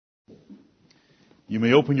You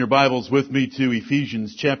may open your Bibles with me to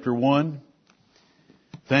Ephesians chapter 1.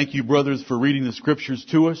 Thank you, brothers, for reading the Scriptures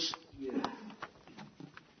to us.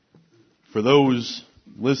 For those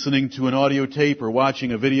listening to an audio tape or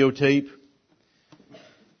watching a videotape,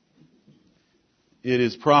 it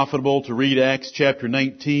is profitable to read Acts chapter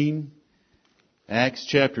 19, Acts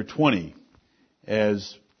chapter 20,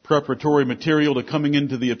 as preparatory material to coming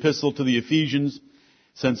into the epistle to the Ephesians,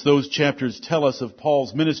 since those chapters tell us of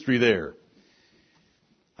Paul's ministry there.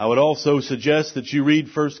 I would also suggest that you read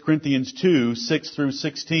 1 Corinthians 2, 6 through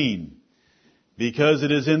 16, because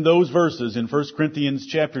it is in those verses in 1 Corinthians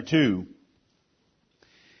chapter 2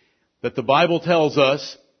 that the Bible tells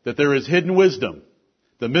us that there is hidden wisdom,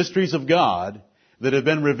 the mysteries of God that have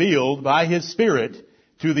been revealed by His Spirit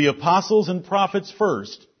to the apostles and prophets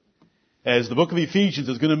first, as the book of Ephesians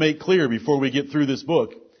is going to make clear before we get through this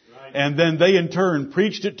book. Right. And then they in turn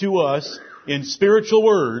preached it to us in spiritual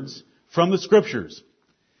words from the Scriptures.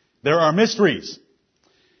 There are mysteries.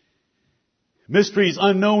 Mysteries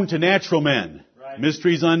unknown to natural men. Right.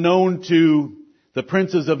 Mysteries unknown to the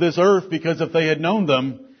princes of this earth, because if they had known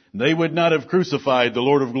them, they would not have crucified the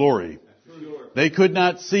Lord of glory. Sure. They could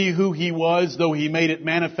not see who He was, though He made it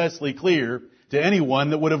manifestly clear to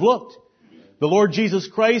anyone that would have looked. The Lord Jesus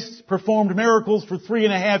Christ performed miracles for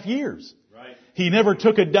 3.5 years. Right. He never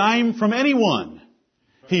took a dime from anyone.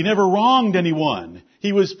 He never wronged anyone.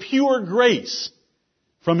 He was pure grace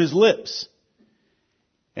from His lips.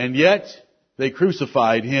 And yet, they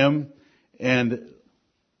crucified Him and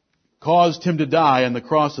caused Him to die on the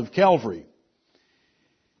cross of Calvary.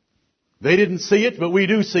 They didn't see it, but we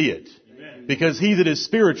do see it. Amen. Because he that is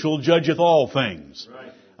spiritual judgeth all things.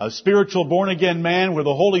 Right. A spiritual born-again man where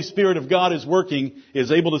the Holy Spirit of God is working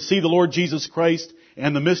is able to see the Lord Jesus Christ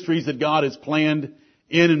and the mysteries that God has planned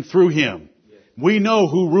in and through Him. Yes. We know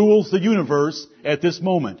who rules the universe at this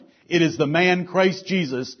moment. It is the man Christ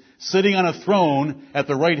Jesus sitting on a throne at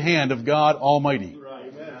the right hand of God Almighty.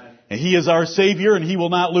 Right. And He is our Savior, and He will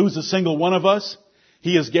not lose a single one of us.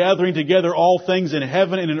 He is gathering together all things in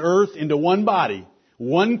heaven and in earth into one body,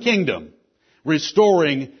 one kingdom,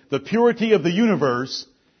 restoring the purity of the universe,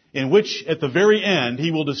 in which at the very end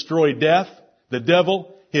He will destroy death, the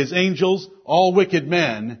devil, his angels, all wicked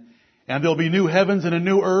men, and there'll be new heavens and a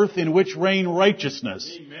new earth in which reign righteousness.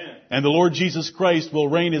 Amen. And the Lord Jesus Christ will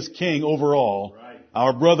reign as King over all, right.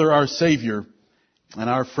 Our brother, our Savior, and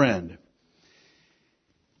our friend.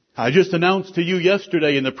 I just announced to you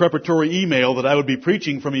yesterday in the preparatory email that I would be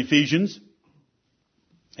preaching from Ephesians,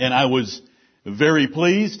 and I was very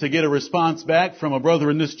pleased to get a response back from a brother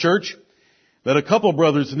in this church that a couple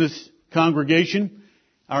brothers in this congregation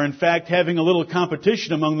are in fact having a little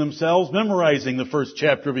competition among themselves memorizing the first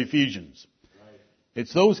chapter of Ephesians. Right.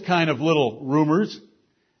 It's those kind of little rumors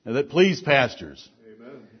that please pastors.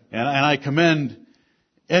 Amen. And I commend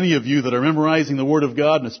any of you that are memorizing the Word of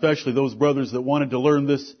God, and especially those brothers that wanted to learn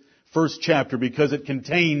this first chapter, because it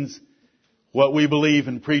contains what we believe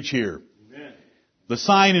and preach here. Amen. The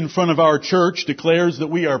sign in front of our church declares that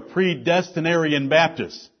we are predestinarian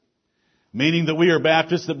Baptists, meaning that we are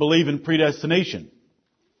Baptists that believe in predestination.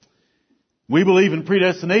 We believe in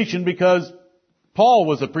predestination because Paul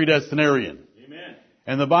was a predestinarian. Amen.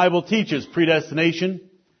 And the Bible teaches predestination,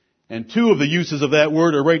 and two of the uses of that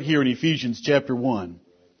word are right here in Ephesians chapter 1.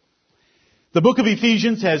 The book of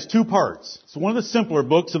Ephesians has two parts. It's one of the simpler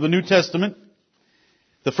books of the New Testament.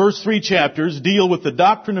 The first 3 chapters deal with the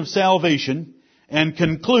doctrine of salvation and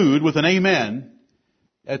conclude with an amen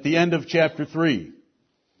at the end of chapter 3.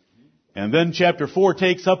 And then chapter 4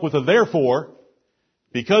 takes up with a therefore,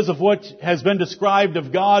 because of what has been described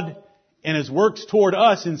of God and His works toward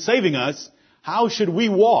us in saving us, how should we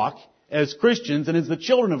walk as Christians and as the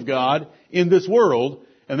children of God in this world?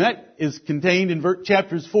 And that is contained in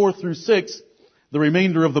chapters 4 through 6, the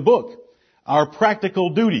remainder of the book. Our practical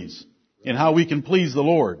duties in how we can please the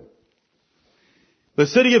Lord. The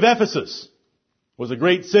city of Ephesus was a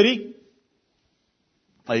great city,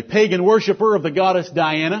 a pagan worshiper of the goddess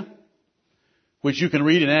Diana, which you can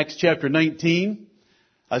read in Acts chapter 19.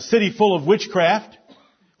 A city full of witchcraft,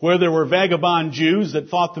 where there were vagabond Jews that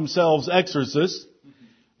thought themselves exorcists,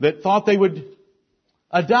 that thought they would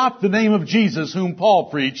adopt the name of Jesus, whom Paul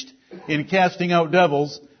preached, in casting out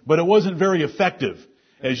devils, but it wasn't very effective,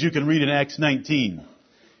 as you can read in Acts 19.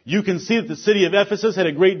 You can see that the city of Ephesus had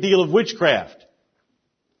a great deal of witchcraft.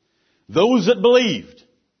 Those that believed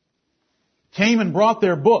came and brought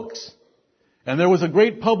their books, and there was a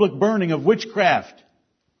great public burning of witchcraft,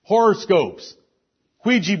 horoscopes,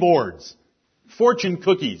 Ouija boards, fortune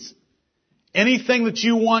cookies, anything that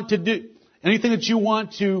you want to do, anything that you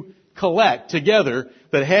want to collect together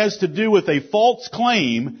that has to do with a false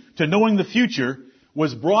claim to knowing the future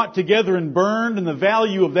was brought together and burned, and the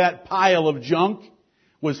value of that pile of junk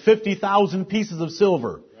was 50,000 pieces of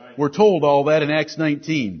silver. Right. We're told all that in Acts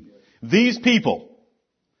 19. These people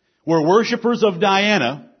were worshipers of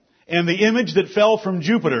Diana and the image that fell from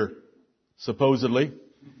Jupiter, supposedly,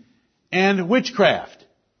 and witchcraft.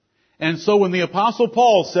 And so when the Apostle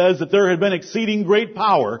Paul says that there had been exceeding great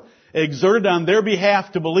power exerted on their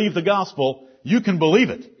behalf to believe the gospel, you can believe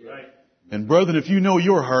it. Right. And brethren, if you know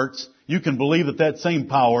your hearts, you can believe that that same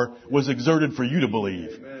power was exerted for you to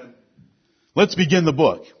believe. Amen. Let's begin the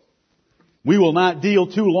book. We will not deal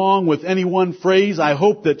too long with any one phrase. I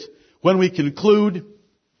hope that when we conclude,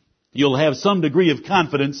 you'll have some degree of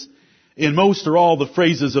confidence in most or all the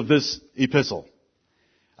phrases of this epistle.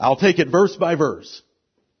 I'll take it verse by verse.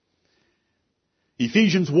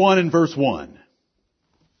 Ephesians 1 and verse 1.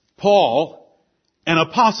 Paul, an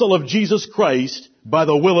apostle of Jesus Christ by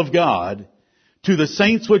the will of God, to the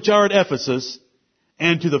saints which are at Ephesus,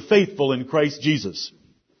 and to the faithful in Christ Jesus.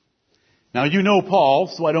 Now you know Paul,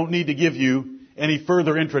 so I don't need to give you any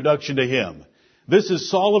further introduction to him. This is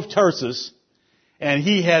Saul of Tarsus, and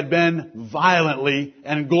he had been violently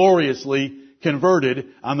and gloriously converted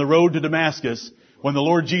on the road to Damascus when the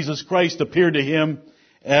Lord Jesus Christ appeared to him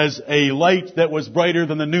as a light that was brighter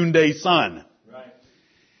than the noonday sun. Right.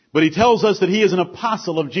 But he tells us that he is an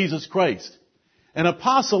apostle of Jesus Christ. An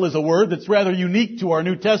apostle is a word that's rather unique to our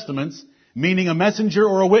New Testaments, meaning a messenger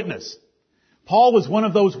or a witness. Paul was one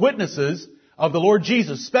of those witnesses of the Lord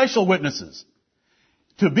Jesus, special witnesses.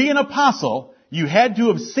 To be an apostle, you had to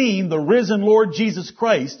have seen the risen Lord Jesus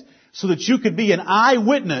Christ so that you could be an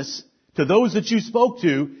eyewitness to those that you spoke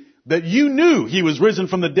to, that you knew he was risen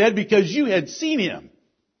from the dead because you had seen him.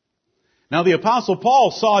 Now the Apostle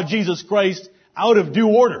Paul saw Jesus Christ out of due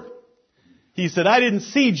order. He said, I didn't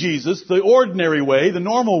see Jesus the ordinary way, the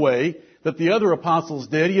normal way that the other apostles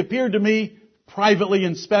did. He appeared to me privately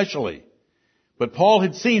and specially. But Paul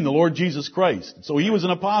had seen the Lord Jesus Christ, so he was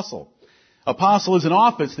an apostle. Apostle is an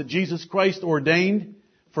office that Jesus Christ ordained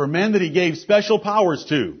for men that he gave special powers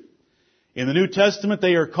to. In the New Testament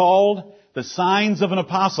they are called the signs of an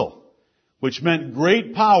apostle, which meant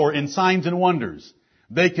great power in signs and wonders.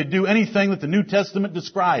 They could do anything that the New Testament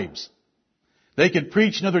describes. They could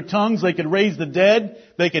preach in other tongues. They could raise the dead.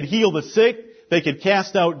 They could heal the sick. They could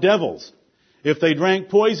cast out devils. If they drank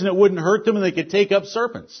poison, it wouldn't hurt them, and they could take up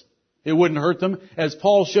serpents. It wouldn't hurt them, as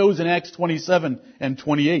Paul shows in Acts 27 and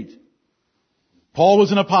 28. Paul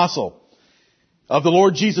was an apostle of the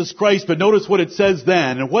Lord Jesus Christ, but notice what it says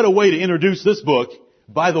then, and what a way to introduce this book,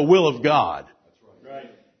 by the will of God.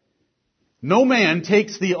 No man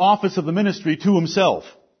takes the office of the ministry to himself.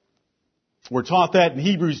 We're taught that in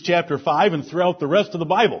Hebrews chapter 5 and throughout the rest of the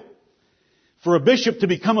Bible. For a bishop to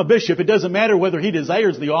become a bishop, it doesn't matter whether he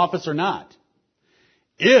desires the office or not.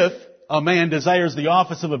 If a man desires the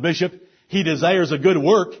office of a bishop, he desires a good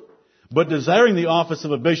work, but desiring the office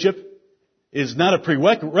of a bishop is not a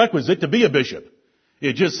prerequisite to be a bishop.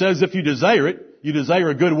 It just says if you desire it, you desire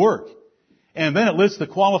a good work. And then it lists the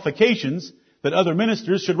qualifications that other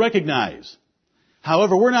ministers should recognize.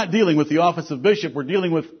 However, we're not dealing with the office of bishop, we're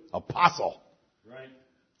dealing with apostle. Right.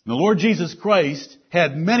 The Lord Jesus Christ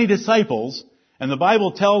had many disciples, and the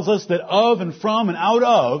Bible tells us that of and from and out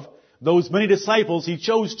of those many disciples, he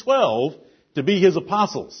chose 12 to be his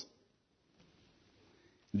apostles.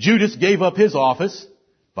 Judas gave up his office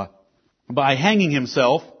by hanging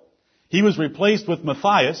himself. He was replaced with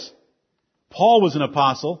Matthias. Paul was an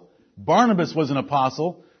apostle. Barnabas was an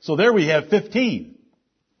apostle. So there we have 15.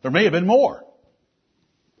 There may have been more.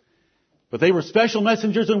 But they were special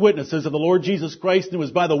messengers and witnesses of the Lord Jesus Christ, and it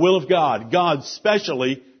was by the will of God. God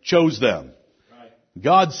specially chose them. Right.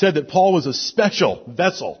 God said that Paul was a special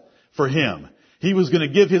vessel for him. He was going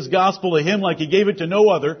to give his gospel to him like he gave it to no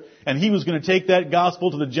other, and he was going to take that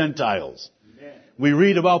gospel to the Gentiles. Amen. We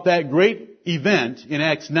read about that great event in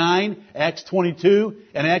Acts 9, Acts 22,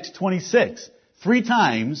 and Acts 26. 3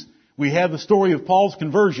 times we have the story of Paul's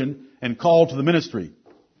conversion and call to the ministry.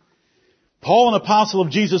 Paul, an apostle of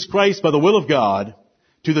Jesus Christ by the will of God,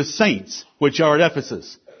 to the saints which are at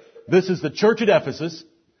Ephesus. This is the church at Ephesus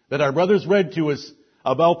that our brothers read to us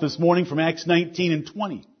about this morning from Acts 19 and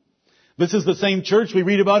 20. This is the same church we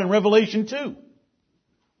read about in Revelation 2.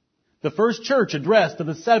 The first church addressed to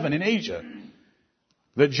the 7 in Asia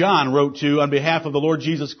that John wrote to on behalf of the Lord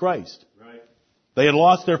Jesus Christ. Right. They had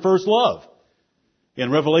lost their first love in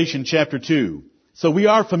Revelation chapter 2. So we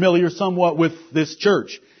are familiar somewhat with this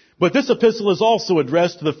church. But this epistle is also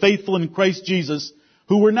addressed to the faithful in Christ Jesus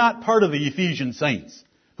who were not part of the Ephesian saints,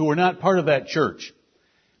 who were not part of that church.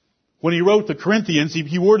 When he wrote the Corinthians,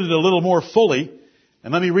 he worded it a little more fully,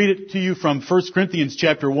 And let me read it to you from 1 Corinthians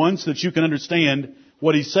chapter 1 so that you can understand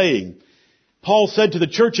what he's saying. Paul said to the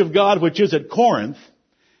church of God which is at Corinth,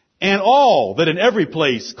 and all that in every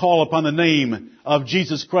place call upon the name of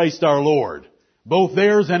Jesus Christ our Lord, both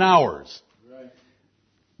theirs and ours. Right.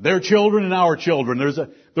 Their children and our children. There's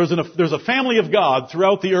a family of God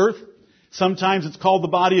throughout the earth. Sometimes it's called the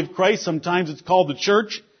body of Christ. Sometimes it's called the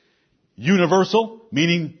church. Universal,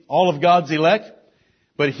 meaning all of God's elect.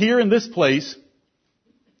 But here in this place,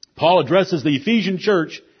 Paul addresses the Ephesian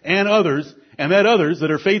church and others, and that others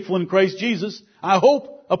that are faithful in Christ Jesus, I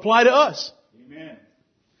hope, apply to us. Amen.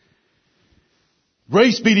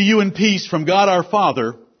 Grace be to you and peace from God our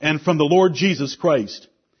Father and from the Lord Jesus Christ.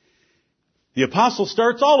 The apostle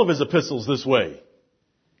starts all of his epistles this way.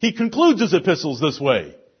 He concludes his epistles this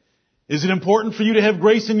way. Is it important for you to have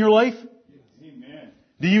grace in your life? Amen.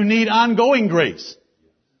 Do you need ongoing grace?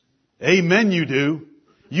 Amen, you do.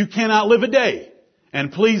 You cannot live a day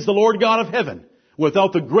and please the Lord God of heaven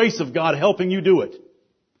without the grace of God helping you do it.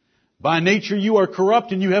 By nature you are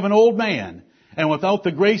corrupt and you have an old man, and without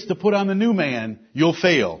the grace to put on the new man, you'll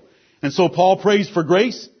fail. And so Paul prays for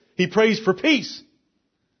grace. He prays for peace.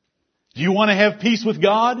 Do you want to have peace with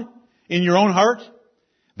God in your own heart?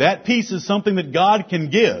 That peace is something that God can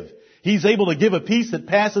give. He's able to give a peace that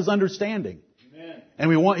passes understanding. Amen.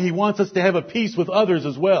 And He wants us to have a peace with others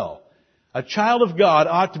as well. A child of God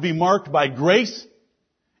ought to be marked by grace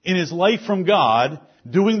in his life from God,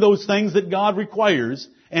 doing those things that God requires,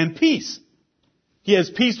 and peace. He has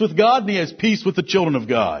peace with God and he has peace with the children of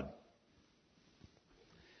God.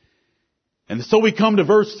 And so we come to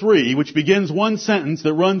verse 3, which begins one sentence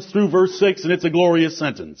that runs through verse 6, and it's a glorious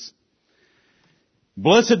sentence.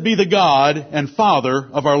 Blessed be the God and Father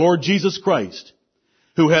of our Lord Jesus Christ,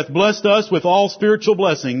 who hath blessed us with all spiritual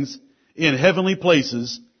blessings in heavenly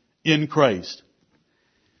places in Christ.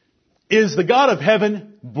 Is the God of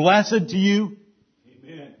heaven blessed to you?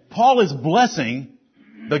 Amen. Paul is blessing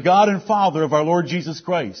the God and Father of our Lord Jesus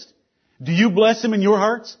Christ. Do you bless Him in your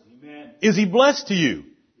hearts? Amen. Is He blessed to you?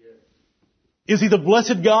 Yes. Is He the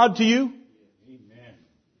blessed God to you? Amen.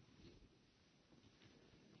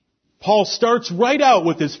 Paul starts right out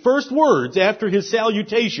with his first words after his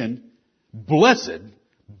salutation, blessed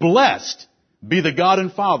be the God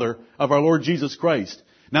and Father of our Lord Jesus Christ.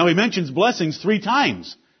 Now he mentions blessings 3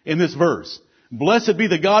 times in this verse. Blessed be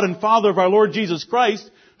the God and Father of our Lord Jesus Christ,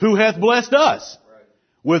 who hath blessed us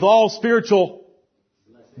with all spiritual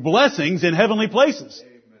blessings in heavenly places.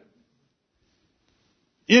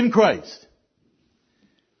 In Christ.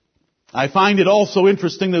 I find it also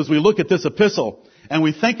interesting as we look at this epistle and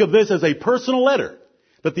we think of this as a personal letter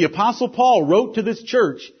that the Apostle Paul wrote to this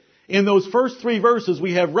church. In those first 3 verses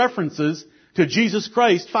we have references to Jesus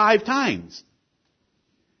Christ 5 times.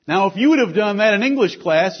 Now, if you would have done that in English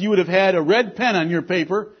class, you would have had a red pen on your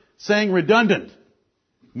paper saying redundant,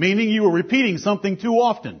 meaning you were repeating something too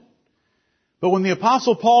often. But when the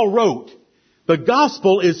Apostle Paul wrote, the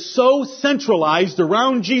gospel is so centralized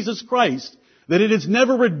around Jesus Christ that it is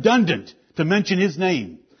never redundant to mention His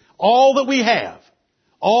name. All that we have,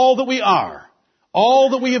 all that we are, all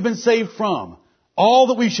that we have been saved from, all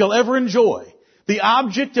that we shall ever enjoy, the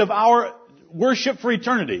object of our worship for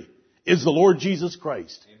eternity is the Lord Jesus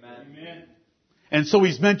Christ. Amen. And so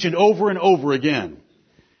He's mentioned over and over again.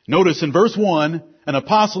 Notice in verse 1, an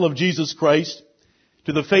apostle of Jesus Christ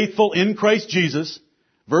to the faithful in Christ Jesus.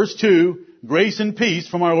 Verse 2, grace and peace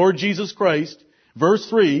from our Lord Jesus Christ. Verse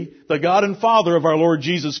 3, the God and Father of our Lord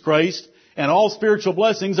Jesus Christ, and all spiritual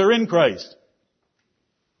blessings are in Christ.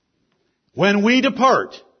 When we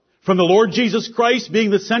depart from the Lord Jesus Christ being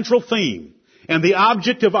the central theme and the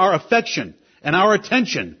object of our affection and our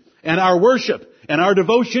attention and our worship and our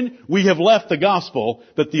devotion, we have left the gospel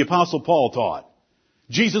that the Apostle Paul taught.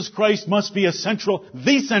 Jesus Christ must be the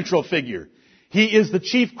central figure. He is the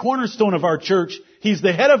chief cornerstone of our church. He's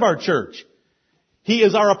the head of our church. He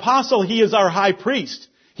is our apostle. He is our high priest.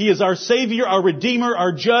 He is our Savior, our Redeemer,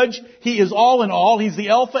 our Judge. He is all in all. He's the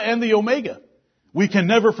Alpha and the Omega. We can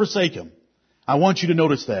never forsake Him. I want you to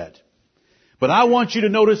notice that. But I want you to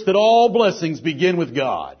notice that all blessings begin with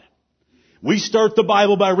God. We start the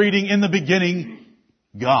Bible by reading, in the beginning,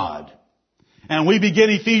 God. And we begin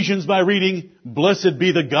Ephesians by reading, blessed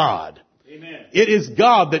be the God. Amen. It is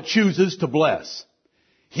God that chooses to bless.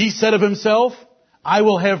 He said of Himself, I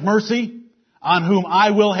will have mercy on whom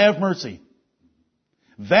I will have mercy.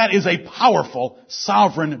 That is a powerful,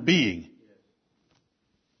 sovereign being.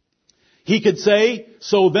 He could say,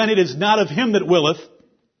 so then it is not of him that willeth,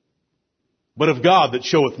 but of God that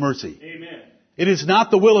showeth mercy. Amen. It is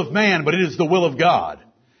not the will of man, but it is the will of God.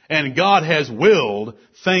 And God has willed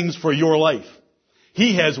things for your life.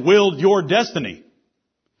 He has willed your destiny.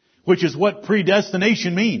 which is what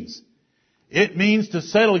predestination means. It means to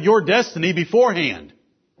settle your destiny beforehand.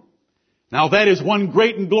 Now that is one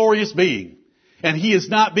great and glorious being. And He is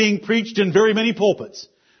not being preached in very many pulpits.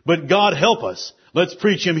 But God help us. Let's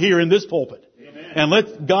preach Him here in this pulpit. Amen. And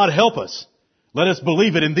let God help us. Let us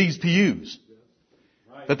believe it in these pews.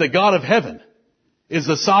 Right. That the God of heaven is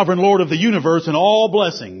the sovereign Lord of the universe, and all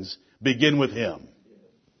blessings begin with Him.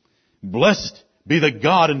 Blessed be the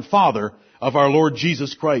God and Father of our Lord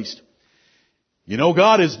Jesus Christ. You know,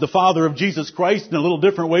 God is the Father of Jesus Christ in a little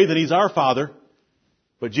different way than He's our Father.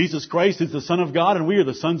 But Jesus Christ is the Son of God, and we are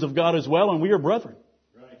the sons of God as well, and we are brethren.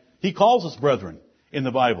 Right. He calls us brethren in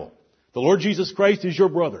the Bible. The Lord Jesus Christ is your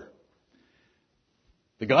brother.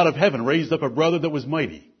 The God of heaven raised up a brother that was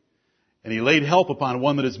mighty, and He laid help upon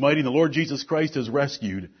one that is mighty, and the Lord Jesus Christ has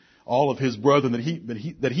rescued all of His brethren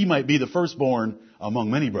that he might be the firstborn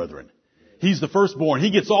among many brethren. He's the firstborn.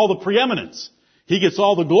 He gets all the preeminence. He gets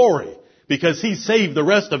all the glory because He saved the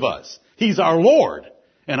rest of us. He's our Lord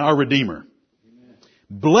and our Redeemer. Amen.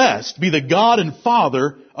 Blessed be the God and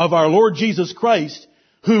Father of our Lord Jesus Christ,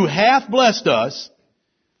 who hath blessed us,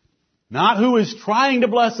 not who is trying to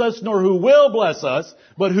bless us, nor who will bless us,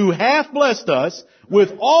 but who hath blessed us with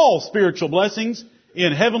all spiritual blessings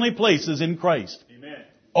in heavenly places in Christ. Amen.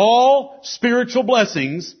 All spiritual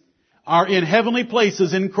blessings are in heavenly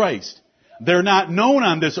places in Christ. They're not known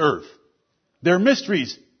on this earth. They're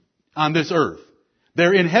mysteries on this earth.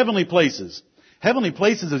 They're in heavenly places. Heavenly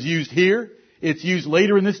places is used here. It's used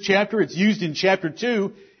later in this chapter. It's used in chapter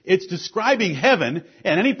 2. It's describing heaven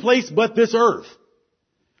and any place but this earth,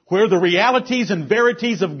 where the realities and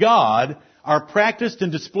verities of God are practiced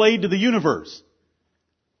and displayed to the universe.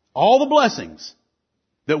 All the blessings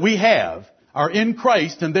that we have are in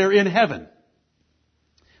Christ, and they're in heaven.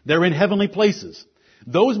 They're in heavenly places.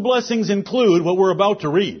 Those blessings include what we're about to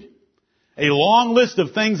read. A long list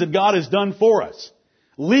of things that God has done for us.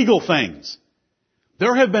 Legal things.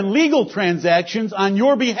 There have been legal transactions on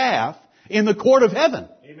your behalf in the court of heaven.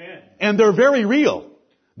 Amen. And they're very real.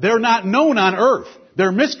 They're not known on earth.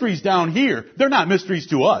 They're mysteries down here. They're not mysteries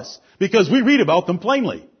to us because we read about them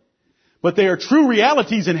plainly. But they are true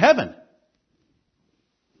realities in heaven.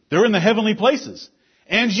 They're in the heavenly places.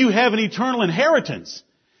 And you have an eternal inheritance.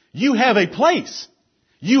 You have a place.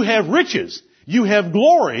 You have riches. You have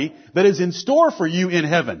glory that is in store for you in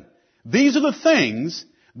heaven. These are the things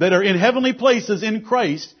that are in heavenly places in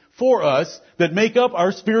Christ for us that make up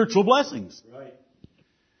our spiritual blessings. Right.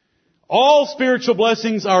 All spiritual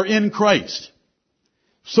blessings are in Christ.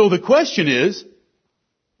 So the question is,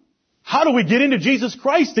 how do we get into Jesus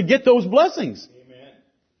Christ to get those blessings? Amen.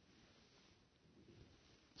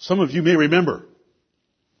 Some of you may remember,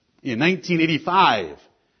 in 1985,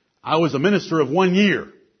 I was a minister of 1 year.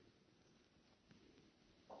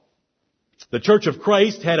 The Church of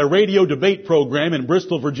Christ had a radio debate program in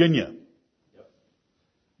Bristol, Virginia.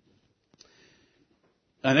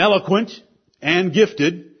 An eloquent and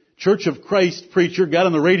gifted Church of Christ preacher got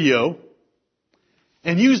on the radio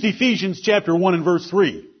and used Ephesians chapter 1 and verse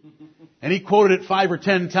 3. And he quoted it 5 or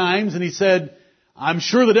 10 times, and he said, I'm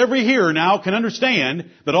sure that every hearer now can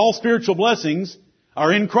understand that all spiritual blessings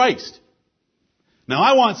are in Christ. Now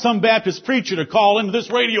I want some Baptist preacher to call into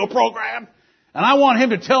this radio program, and I want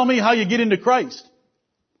him to tell me how you get into Christ.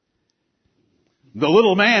 The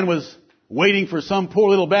little man was waiting for some poor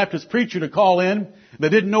little Baptist preacher to call in that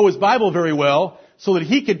didn't know his Bible very well, so that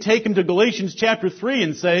he could take him to Galatians chapter 3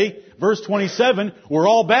 and say, verse 27, we're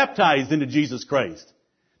all baptized into Jesus Christ.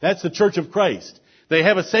 That's the Church of Christ. They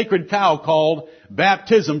have a sacred cow called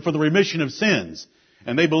baptism for the remission of sins.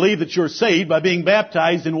 And they believe that you're saved by being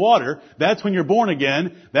baptized in water. That's when you're born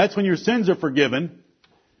again. That's when your sins are forgiven.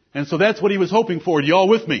 And so that's what he was hoping for. Are you all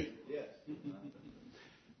with me? Yes.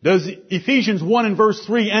 Does Ephesians 1 and verse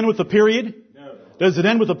 3 end with a period? No. Does it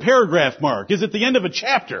end with a paragraph mark? Is it the end of a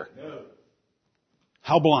chapter? No.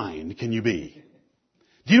 How blind can you be?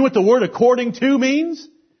 Do you know what the word according to means?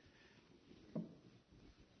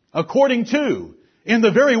 According to. In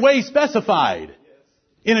the very way specified.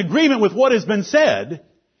 In agreement with what has been said.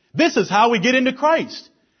 This is how we get into Christ.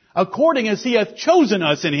 According as He hath chosen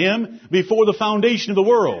us in Him before the foundation of the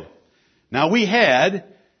world. Now we had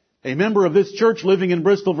a member of this church living in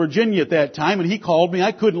Bristol, Virginia at that time, and he called me.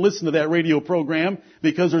 I couldn't listen to that radio program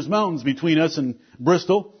because there's mountains between us and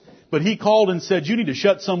Bristol. But he called and said, you need to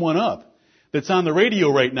shut someone up that's on the radio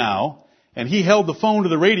right now. And he held the phone to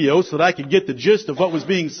the radio so that I could get the gist of what was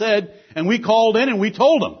being said. And we called in and we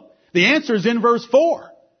told him. The answer is in verse 4.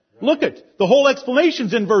 Look at the whole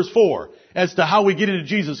explanation's in verse 4 as to how we get into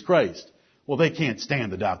Jesus Christ. Well, they can't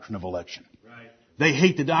stand the doctrine of election. Right. They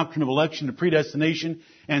hate the doctrine of election and predestination.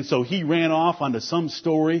 And so he ran off onto some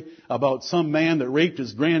story about some man that raped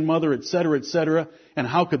his grandmother, etc., etc. And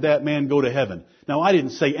how could that man go to heaven? Now, I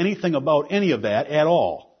didn't say anything about any of that at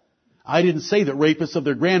all. I didn't say that rapists of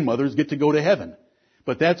their grandmothers get to go to heaven.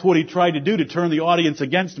 But that's what he tried to do to turn the audience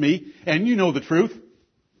against me. And you know the truth.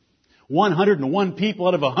 101 people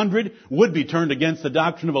out of 100 would be turned against the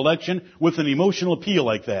doctrine of election with an emotional appeal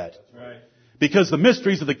like that. That's right. Because the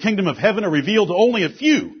mysteries of the kingdom of heaven are revealed to only a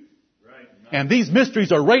few. Right. And these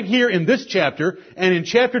mysteries are right here in this chapter, and in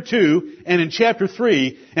chapter 2, and in chapter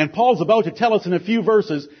 3. And Paul's about to tell us in a few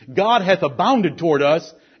verses, God hath abounded toward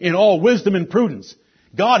us in all wisdom and prudence.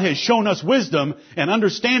 God has shown us wisdom and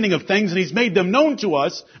understanding of things, and He's made them known to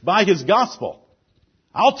us by His gospel.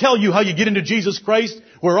 I'll tell you how you get into Jesus Christ,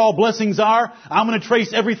 where all blessings are. I'm going to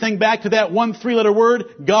trace everything back to that one three-letter word,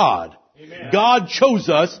 God. Amen. God chose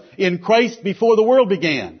us in Christ before the world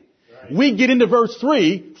began. Right. We get into verse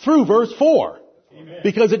 3 through verse 4. Amen.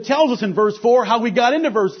 Because it tells us in verse 4 how we got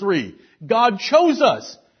into verse 3. God chose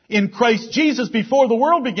us in Christ Jesus before the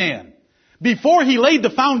world began. Before He laid the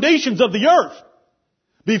foundations of the earth.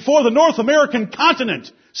 Before the North American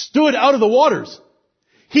continent stood out of the waters.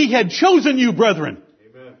 He had chosen you, brethren.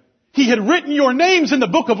 Amen. He had written your names in the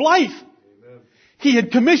book of life. Amen. He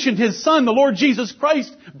had commissioned His Son, the Lord Jesus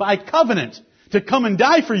Christ, by covenant to come and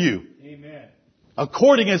die for you. Amen.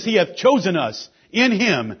 According as He hath chosen us in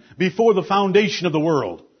Him before the foundation of the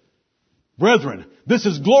world. Brethren, this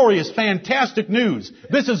is glorious, fantastic news.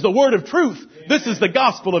 This is the word of truth. Amen. This is the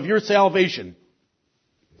gospel of your salvation.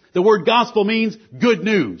 The word gospel means good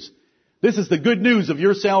news. This is the good news of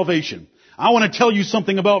your salvation. I want to tell you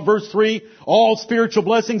something about verse 3. All spiritual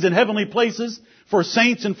blessings in heavenly places for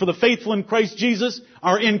saints and for the faithful in Christ Jesus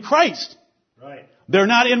are in Christ. Right. They're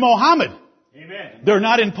not in Mohammed. Amen. They're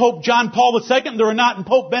not in Pope John Paul II. They're not in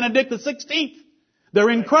Pope Benedict XVI. They're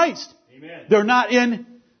in Christ. Amen. They're not in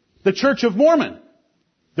the Church of Mormon.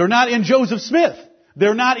 They're not in Joseph Smith.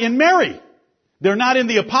 They're not in Mary. They're not in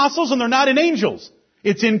the apostles, and they're not in angels.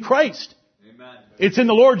 It's in Christ. Amen. It's in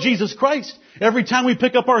the Lord Jesus Christ. Every time we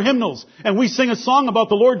pick up our hymnals and we sing a song about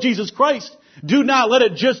the Lord Jesus Christ, do not let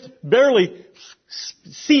it just barely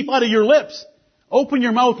seep out of your lips. Open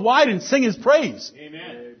your mouth wide and sing His praise.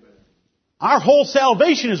 Amen. Our whole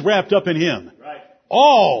salvation is wrapped up in Him. Right.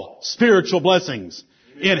 All spiritual blessings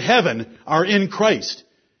in heaven are in Christ.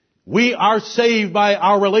 We are saved by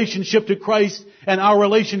our relationship to Christ, and our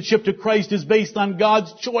relationship to Christ is based on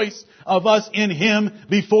God's choice of us in Him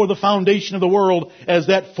before the foundation of the world, as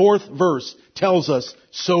that 4th verse tells us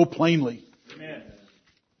so plainly. Amen.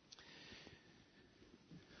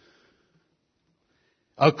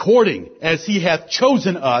 According as He hath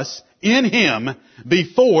chosen us in Him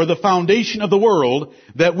before the foundation of the world,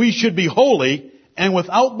 that we should be holy and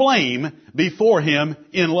without blame before Him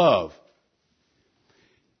in love.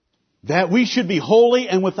 That we should be holy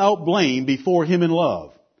and without blame before Him in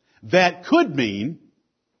love. That could mean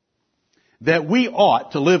that we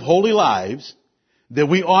ought to live holy lives, that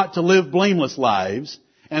we ought to live blameless lives,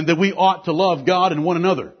 and that we ought to love God and one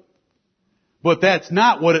another. But that's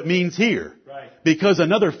not what it means here. Right. Because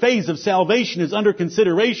another phase of salvation is under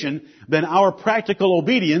consideration than our practical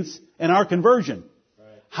obedience and our conversion.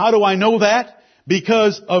 Right. How do I know that?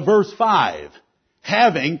 Because of verse 5.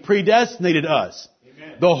 Having predestinated us.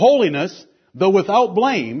 The holiness, the without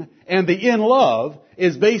blame, and the in love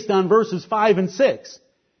is based on verses 5 and 6.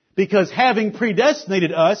 Because having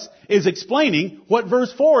predestinated us is explaining what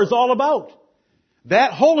verse 4 is all about.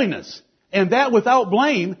 That holiness, and that without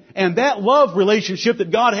blame, and that love relationship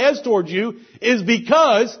that God has towards you is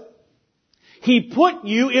because He put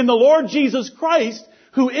you in the Lord Jesus Christ,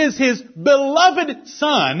 who is His beloved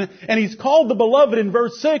Son, and He's called the beloved in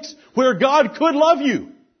verse 6, where God could love you.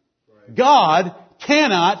 God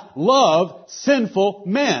cannot love sinful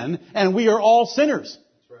men, and we are all sinners.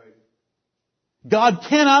 That's right. God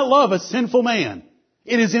cannot love a sinful man.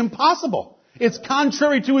 It is impossible. It's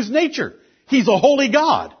contrary to His nature. He's a holy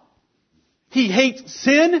God. He hates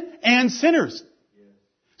sin and sinners.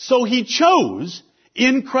 So He chose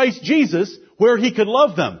in Christ Jesus where He could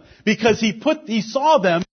love them, because He saw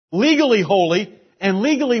them legally holy and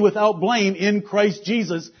legally without blame in Christ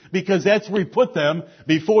Jesus, because that's where He put them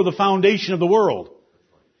before the foundation of the world.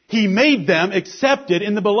 He made them accepted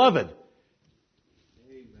in the beloved.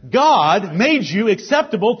 God made you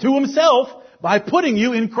acceptable to Himself by putting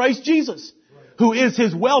you in Christ Jesus, who is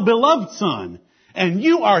His well-beloved Son. And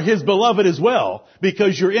you are His beloved as well,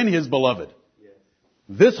 because you're in His beloved.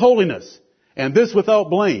 This holiness, and this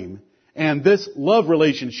without blame, and this love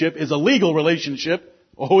relationship is a legal relationship.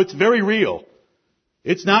 Oh, it's very real.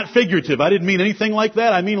 It's not figurative. I didn't mean anything like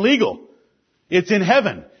that. I mean legal. It's in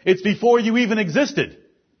heaven. It's before you even existed.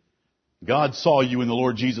 God saw you in the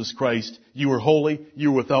Lord Jesus Christ. You were holy.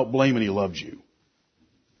 You were without blame, and He loved you.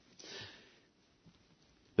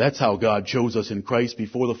 That's how God chose us in Christ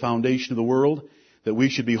before the foundation of the world, that we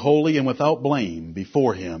should be holy and without blame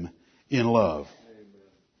before Him in love.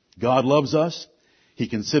 God loves us. He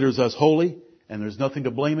considers us holy, and there's nothing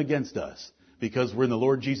to blame against us because we're in the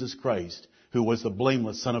Lord Jesus Christ, who was the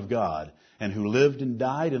blameless Son of God and who lived and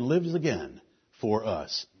died and lives again for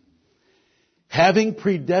us. Having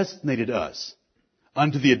predestinated us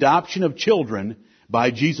unto the adoption of children by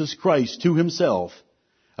Jesus Christ to Himself,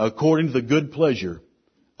 according to the good pleasure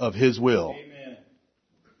of His will. Amen.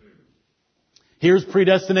 Here's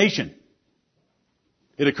predestination.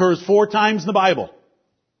 It occurs 4 times in the Bible.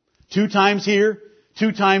 2 times here,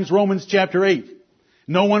 2 times Romans chapter 8.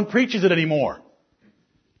 No one preaches it anymore.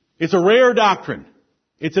 It's a rare doctrine.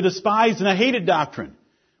 It's a despised and a hated doctrine.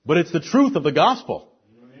 But it's the truth of the gospel.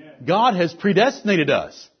 God has predestinated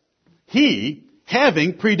us. He,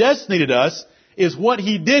 having predestinated us, is what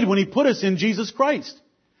He did when He put us in Jesus Christ.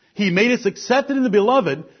 He made us accepted in the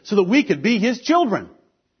Beloved so that we could be His children.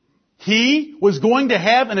 He was going to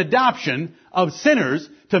have an adoption of sinners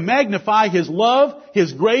to magnify His love,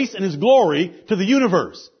 His grace, and His glory to the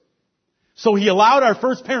universe. So He allowed our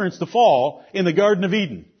first parents to fall in the Garden of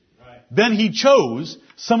Eden. Right. Then He chose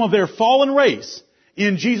some of their fallen race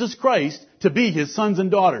in Jesus Christ to be His sons and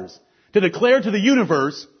daughters, to declare to the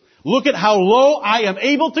universe, look at how low I am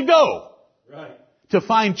able to go Right. to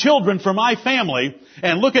find children for my family,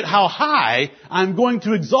 and look at how high I'm going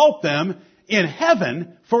to exalt them in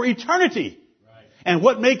heaven for eternity. Right. And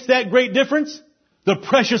what makes that great difference? The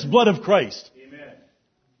precious blood of Christ. Amen.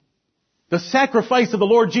 The sacrifice of the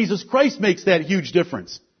Lord Jesus Christ makes that huge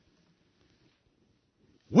difference.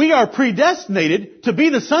 We are predestinated to be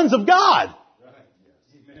the sons of God.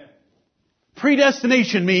 Amen.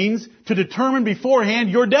 Predestination means to determine beforehand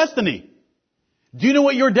your destiny. Do you know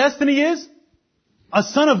what your destiny is? A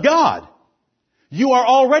son of God. You are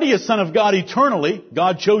already a son of God eternally.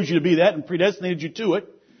 God chose you to be that and predestinated you to it.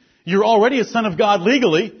 You're already a son of God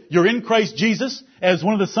legally. You're in Christ Jesus as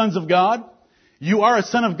one of the sons of God. You are a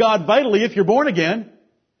son of God vitally if you're born again.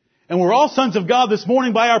 And we're all sons of God this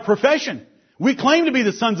morning by our profession. We claim to be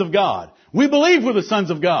the sons of God. We believe we're the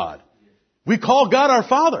sons of God. We call God our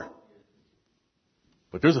Father.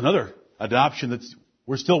 But there's another adoption that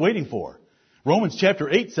we're still waiting for. Romans chapter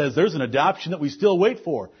 8 says there's an adoption that we still wait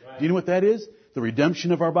for. Right. Do you know what that is? The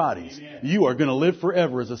redemption of our bodies. Amen. You are going to live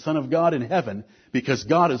forever as a son of God in heaven because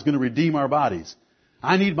God is going to redeem our bodies.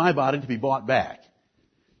 I need my body to be bought back.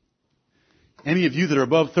 Any of you that are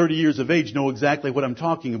above 30 years of age know exactly what I'm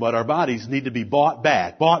talking about. Our bodies need to be bought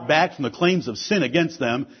back from the claims of sin against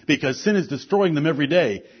them because sin is destroying them every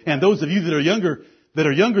day. And those of you that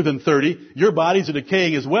are younger than 30, your bodies are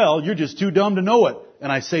decaying as well. You're just too dumb to know it.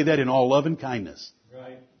 And I say that in all love and kindness.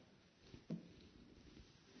 Right.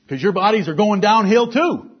 Because your bodies are going downhill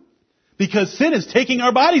too. Because sin is taking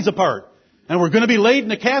our bodies apart. And we're going to be laid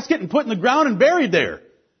in a casket and put in the ground and buried there.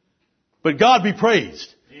 But God be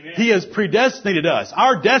praised. Amen. He has predestinated us.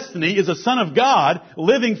 Our destiny is a son of God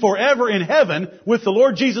living forever in heaven with the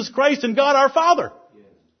Lord Jesus Christ and God our Father.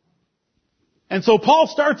 And so Paul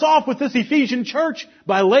starts off with this Ephesian church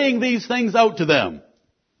by laying these things out to them.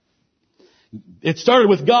 It started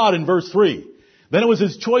with God in verse 3. Then it was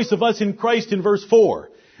His choice of us in Christ in verse 4.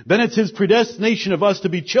 Then it's His predestination of us to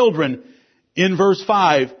be children in verse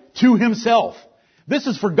 5 to Himself. This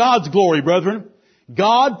is for God's glory, brethren.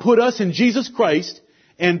 God put us in Jesus Christ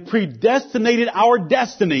and predestinated our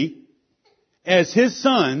destiny as His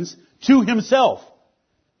sons to Himself.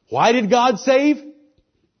 Why did God save?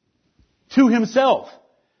 To Himself.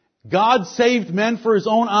 God saved men for His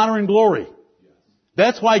own honor and glory.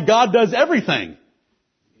 That's why God does everything.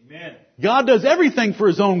 Amen. God does everything for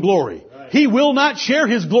His own glory. Right. He will not share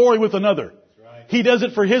His glory with another. That's right. He does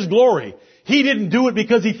it for His glory. He didn't do it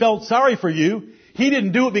because He felt sorry for you. He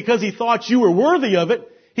didn't do it because He thought you were worthy of it.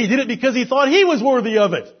 He did it because He thought He was worthy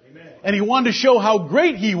of it. Amen. And He wanted to show how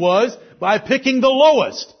great He was by picking the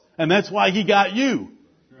lowest. And that's why He got you.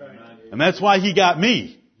 Right. And that's why He got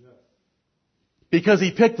me. Because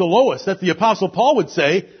He picked the lowest. That the Apostle Paul would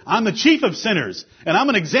say, I'm the chief of sinners. And I'm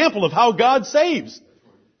an example of how God saves.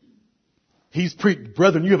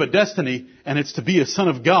 Brethren, you have a destiny, and it's to be a son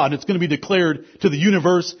of God. It's going to be declared to the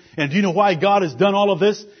universe. And do you know why God has done all of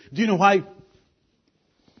this? Do you know why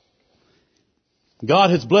God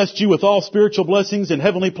has blessed you with all spiritual blessings in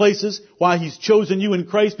heavenly places? Why He's chosen you in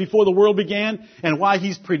Christ before the world began? And why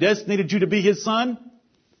He's predestinated you to be His son?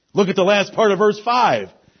 Look at the last part of verse 5.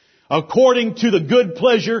 According to the good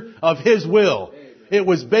pleasure of His will. It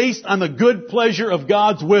was based on the good pleasure of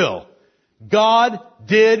God's will. God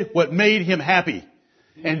did what made Him happy.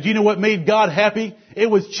 And do you know what made God happy? It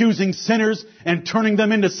was choosing sinners and turning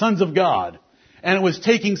them into sons of God. And it was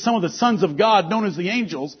taking some of the sons of God, known as the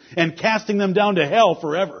angels, and casting them down to hell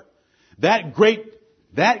forever. That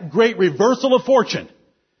great reversal of fortune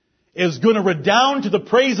is going to redound to the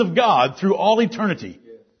praise of God through all eternity.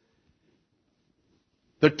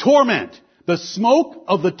 The torment, the smoke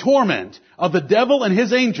of the torment of the devil and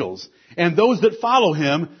his angels and those that follow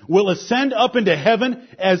him will ascend up into heaven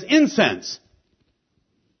as incense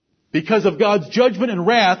because of God's judgment and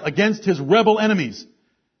wrath against His rebel enemies.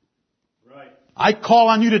 Right. I call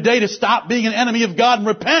on you today to stop being an enemy of God and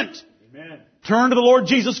repent. Amen. Turn to the Lord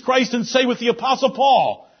Jesus Christ and say with the Apostle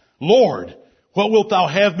Paul, Lord, what wilt thou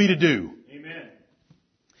have me to do? Amen.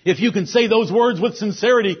 If you can say those words with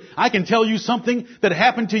sincerity, I can tell you something that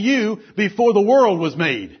happened to you before the world was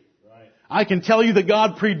made. Right. I can tell you that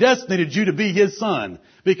God predestinated you to be His son,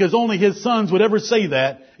 because only His sons would ever say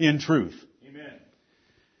that in truth. Amen.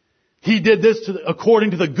 He did this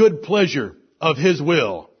according to the good pleasure of His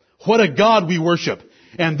will. What a God we worship.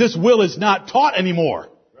 And this will is not taught anymore.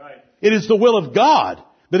 Right. It is the will of God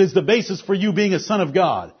that is the basis for you being a son of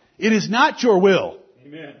God. It is not your will.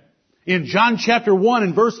 Amen. In John chapter 1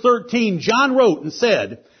 and verse 13, John wrote and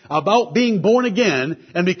said about being born again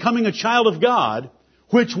and becoming a child of God,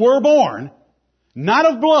 which were born, not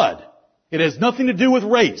of blood. It has nothing to do with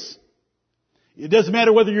race. It doesn't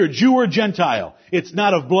matter whether you're a Jew or a Gentile. It's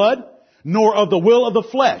not of blood, nor of the will of the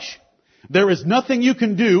flesh. There is nothing you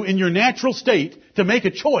can do in your natural state to make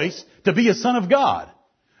a choice to be a son of God,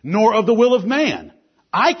 nor of the will of man.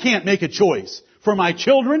 I can't make a choice for my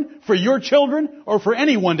children, for your children, or for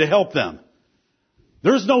anyone to help them.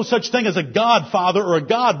 There's no such thing as a godfather or a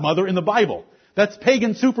godmother in the Bible. That's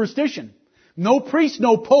pagan superstition. No priest,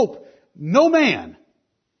 no pope, no man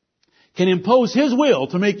can impose his will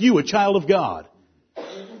to make you a child of God.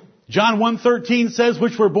 John 1:13 says,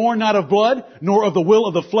 which were born not of blood, nor of the will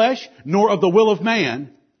of the flesh, nor of the will of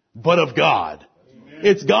man, but of God. Amen.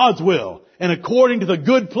 It's God's will, and according to the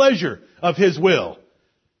good pleasure of His will.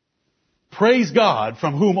 Praise God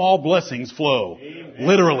from whom all blessings flow. Amen.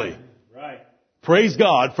 Literally. Right. Praise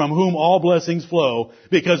God from whom all blessings flow,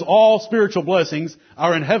 because all spiritual blessings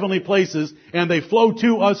are in heavenly places, and they flow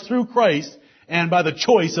to us through Christ and by the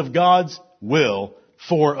choice of God's will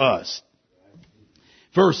for us.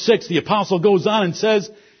 Verse 6, the apostle goes on and says,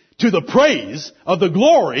 to the praise of the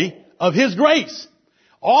glory of His grace.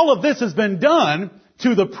 All of this has been done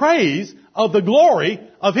to the praise of the glory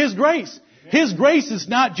of His grace. His grace is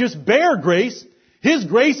not just bare grace. His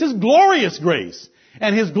grace is glorious grace.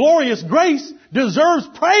 And His glorious grace deserves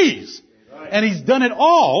praise. Right. And He's done it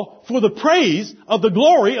all for the praise of the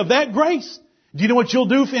glory of that grace. Do you know what you'll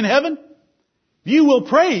do in heaven? You will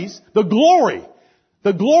praise the glory.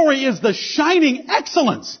 The glory is the shining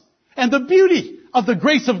excellence and the beauty of the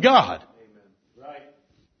grace of God. Amen. Right.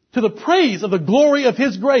 To the praise of the glory of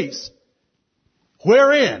His grace,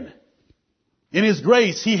 wherein in His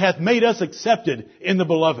grace He hath made us accepted in the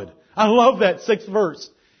beloved. I love that 6th verse.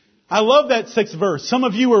 I love that 6th verse. Some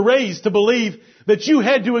of you were raised to believe that you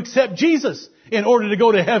had to accept Jesus in order to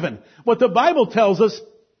go to heaven. But the Bible tells us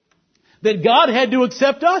that God had to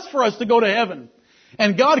accept us for us to go to heaven.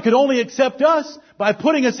 And God could only accept us by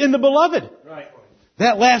putting us in the beloved. Right.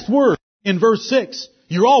 That last word in verse 6.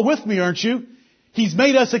 You're all with me, aren't you? He's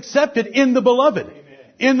made us accepted in the beloved. Amen.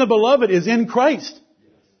 In the beloved is in Christ.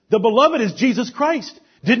 The beloved is Jesus Christ.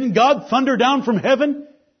 Didn't God thunder down from heaven?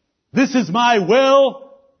 This is my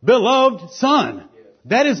well-beloved Son.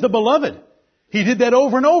 That is the beloved. He did that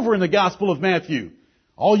over and over in the Gospel of Matthew.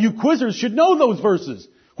 All you quizzers should know those verses.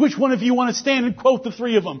 Which one of you want to stand and quote the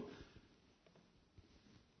 3 of them?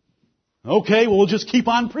 Okay, well, we'll just keep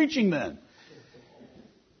on preaching then.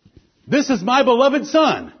 This is my beloved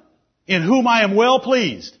Son, in whom I am well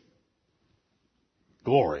pleased.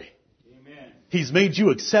 Glory. Amen. He's made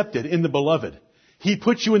you accepted in the beloved. He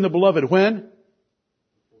put you in the beloved when?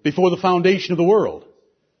 Before the foundation of the world.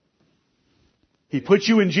 He put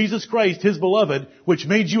you in Jesus Christ, His beloved, which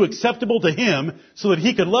made you acceptable to Him so that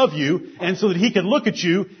He could love you and so that He could look at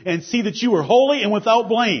you and see that you are holy and without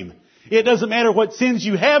blame. It doesn't matter what sins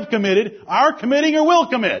you have committed, are committing, or will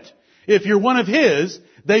commit. If you're one of His,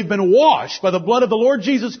 they've been washed by the blood of the Lord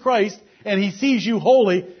Jesus Christ, and He sees you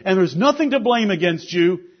holy, and there's nothing to blame against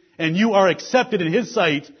you, and you are accepted in His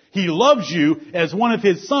sight. He loves you as one of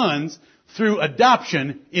His sons through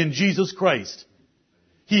adoption in Jesus Christ.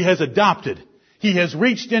 He has adopted. He has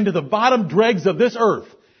reached into the bottom dregs of this earth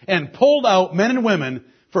and pulled out men and women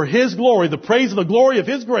for His glory, the praise of the glory of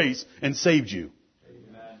His grace, and saved you.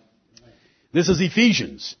 This is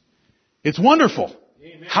Ephesians. It's wonderful.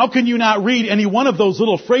 Amen. How can you not read any one of those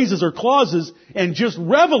little phrases or clauses and just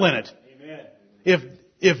revel in it? Amen.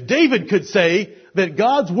 If David could say that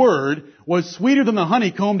God's Word was sweeter than the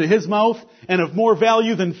honeycomb to his mouth and of more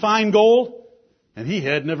value than fine gold, and he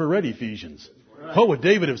had never read Ephesians. Right. What would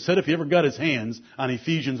David have said if he ever got his hands on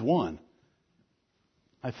Ephesians 1?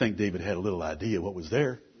 I think David had a little idea what was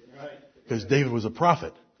there. Because David was a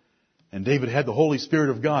prophet. And David had the Holy Spirit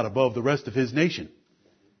of God above the rest of his nation.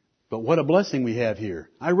 But what a blessing we have here.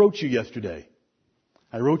 I wrote you yesterday.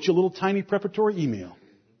 I wrote you a little tiny preparatory email.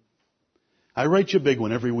 I write you a big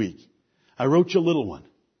one every week. I wrote you a little one.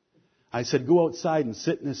 I said, go outside and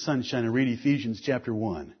sit in the sunshine and read Ephesians chapter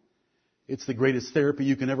 1. It's the greatest therapy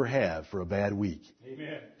you can ever have for a bad week.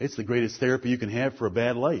 Amen. It's the greatest therapy you can have for a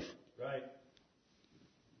bad life. Right.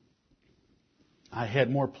 I had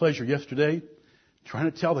more pleasure yesterday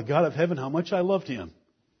trying to tell the God of heaven how much I loved Him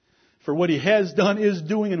for what He has done, is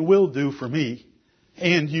doing, and will do for me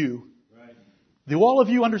and you. Right. Do all of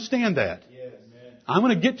you understand that? Yes. I'm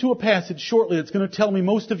going to get to a passage shortly that's going to tell me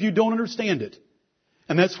most of you don't understand it.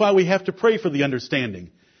 And that's why we have to pray for the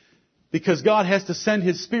understanding. Because God has to send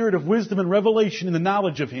His Spirit of wisdom and revelation in the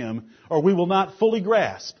knowledge of Him, or we will not fully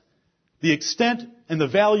grasp the extent and the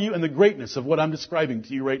value and the greatness of what I'm describing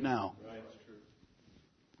to you right now.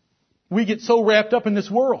 We get so wrapped up in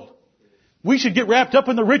this world. We should get wrapped up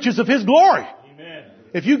in the riches of His glory. Amen.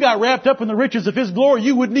 If you got wrapped up in the riches of His glory,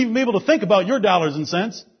 you wouldn't even be able to think about your dollars and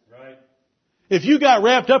cents. Right. If you got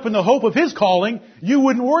wrapped up in the hope of His calling, you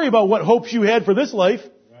wouldn't worry about what hopes you had for this life.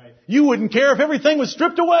 Right. You wouldn't care if everything was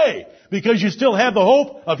stripped away, because you still have the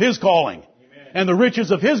hope of His calling. Amen. And the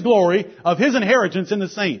riches of His glory, of His inheritance in the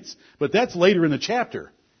saints. But that's later in the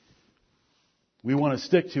chapter. We want to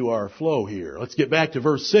stick to our flow here. Let's get back to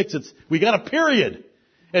verse 6. We got a period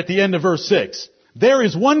at the end of verse 6. There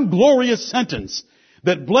is one glorious sentence,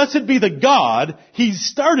 that blessed be the God, He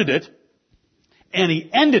started it and He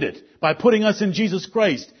ended it by putting us in Jesus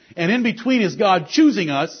Christ. And in between is God choosing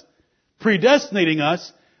us, predestinating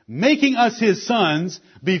us, making us His sons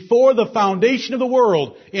before the foundation of the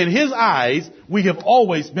world. In His eyes, we have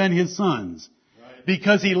always been His sons.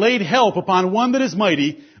 Because He laid help upon one that is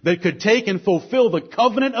mighty, that could take and fulfill the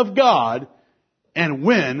covenant of God and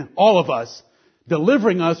win all of us,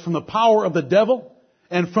 delivering us from the power of the devil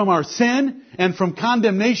and from our sin and from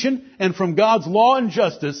condemnation and from God's law and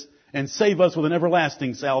justice, and save us with an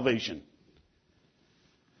everlasting salvation.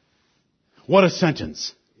 What a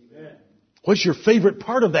sentence. Amen. What's your favorite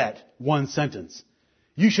part of that one sentence?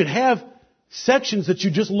 You should have sections that you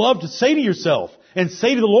just love to say to yourself and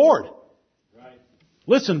say to the Lord.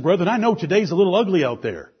 Listen, brethren, I know today's a little ugly out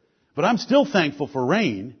there, but I'm still thankful for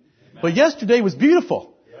rain. Amen. But yesterday was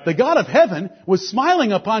beautiful. Yeah. The God of heaven was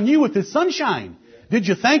smiling upon you with His sunshine. Yeah. Did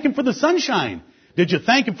you thank Him for the sunshine? Did you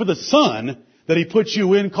thank Him for the sun that He put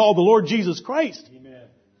you in, called the Lord Jesus Christ? Amen.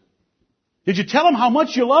 Did you tell Him how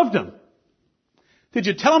much you loved Him? Did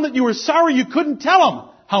you tell Him that you were sorry you couldn't tell Him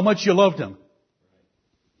how much you loved Him?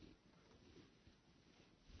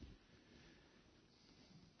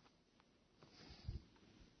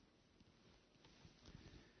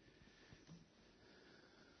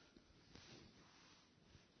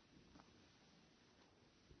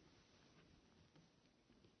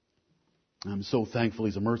 I'm so thankful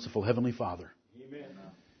He's a merciful Heavenly Father. Amen.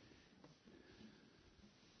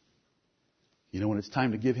 You know, when it's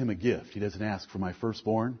time to give Him a gift, He doesn't ask for my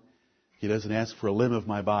firstborn. He doesn't ask for a limb of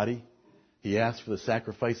my body. He asks for the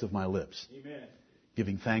sacrifice of my lips. Amen.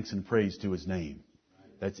 Giving thanks and praise to His name.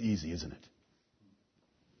 That's easy, isn't it?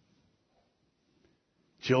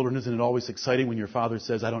 Children, isn't it always exciting when your father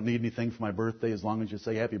says, I don't need anything for my birthday as long as you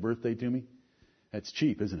say happy birthday to me? That's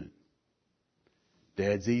cheap, isn't it?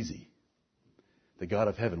 Dad's easy. The God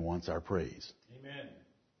of heaven wants our praise. Amen.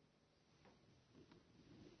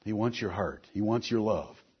 He wants your heart. He wants your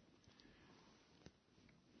love.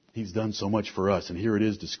 He's done so much for us, and here it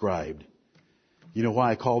is described. You know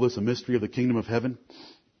why I call this a mystery of the kingdom of heaven?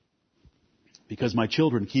 Because my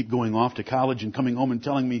children keep going off to college and coming home and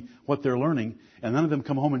telling me what they're learning, and none of them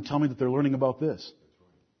come home and tell me that they're learning about this.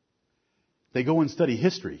 They go and study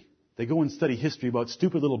history. They go and study history about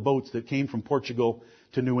stupid little boats that came from Portugal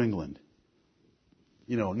to New England.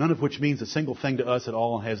 You know, none of which means a single thing to us at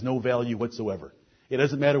all and has no value whatsoever. It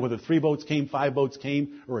doesn't matter whether 3 boats came, 5 boats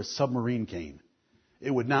came, or a submarine came.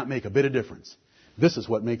 It would not make a bit of difference. This is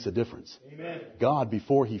what makes a difference. Amen. God,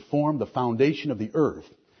 before He formed the foundation of the earth,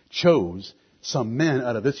 chose some men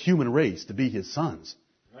out of this human race to be His sons.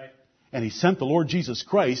 Right. And He sent the Lord Jesus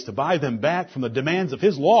Christ to buy them back from the demands of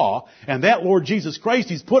His law. And that Lord Jesus Christ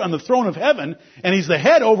He's put on the throne of heaven, and He's the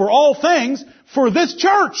head over all things for this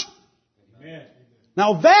church. Amen.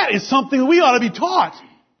 Now that is something we ought to be taught.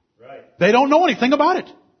 Right. They don't know anything about it.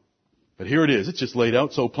 But here it is. It's just laid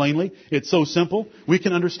out so plainly. It's so simple. We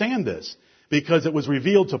can understand this because it was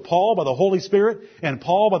revealed to Paul by the Holy Spirit, and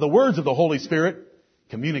Paul, by the words of the Holy Spirit,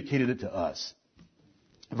 communicated it to us.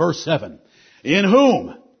 Verse 7. In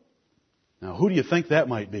whom? Now who do you think that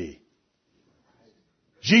might be?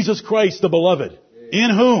 Jesus Christ the beloved. In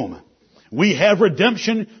whom we have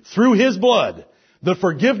redemption through His blood, the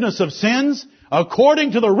forgiveness of sins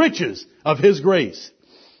according to the riches of His grace.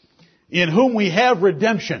 In whom we have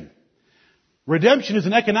redemption. Redemption is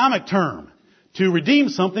an economic term. To redeem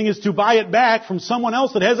something is to buy it back from someone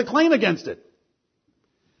else that has a claim against it.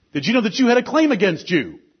 Did you know that you had a claim against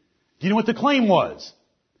you? Do you know what the claim was?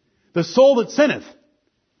 The soul that sinneth,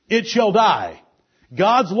 it shall die.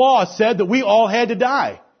 God's law said that we all had to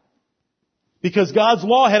die. Because God's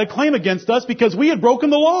law had a claim against us because we had broken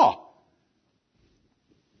the law.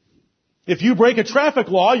 If you break a traffic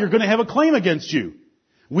law, you're going to have a claim against you.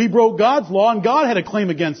 We broke God's law and God had a claim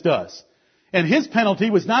against us. And His penalty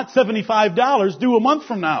was not $75 due a month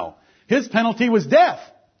from now. His penalty was death.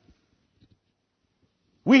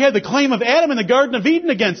 We had the claim of Adam in the Garden of Eden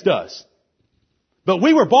against us. But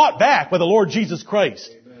we were bought back by the Lord Jesus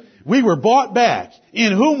Christ. Amen. We were bought back,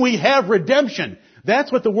 in whom we have redemption.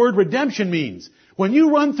 That's what the word redemption means. When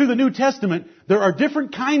you run through the New Testament, there are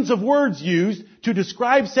different kinds of words used to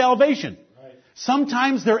describe salvation. Right.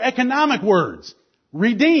 Sometimes they're economic words.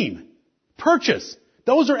 Redeem. Purchase.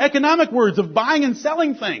 Those are economic words of buying and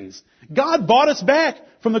selling things. God bought us back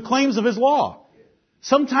from the claims of His law.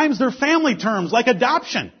 Sometimes they're family terms like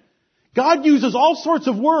adoption. God uses all sorts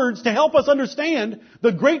of words to help us understand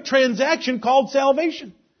the great transaction called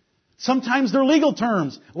salvation. Sometimes they're legal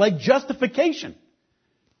terms like justification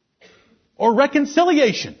or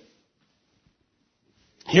reconciliation.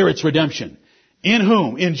 Here it's redemption. In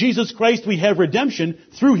whom? In Jesus Christ we have redemption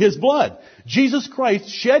through His blood. Jesus Christ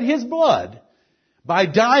shed His blood by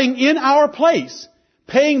dying in our place,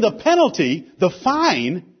 paying the penalty, the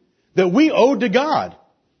fine that we owed to God.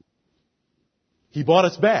 He bought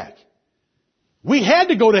us back. We had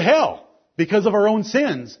to go to hell because of our own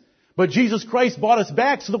sins. But Jesus Christ bought us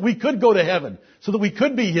back so that we could go to heaven, so that we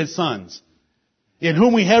could be His sons. In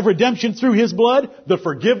whom we have redemption through His blood, the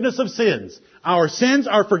forgiveness of sins. Our sins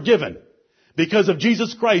are forgiven because of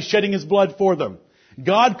Jesus Christ shedding His blood for them.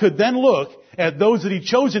 God could then look at those that He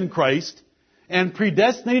chose in Christ and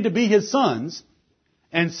predestinated to be His sons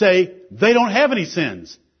and say, they don't have any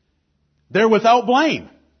sins. They're without blame.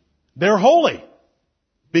 They're holy.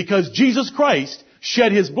 Because Jesus Christ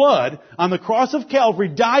shed His blood on the cross of Calvary,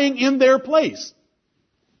 dying in their place.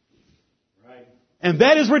 Right. And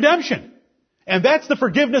that is redemption. And that's the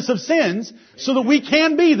forgiveness of sins so that we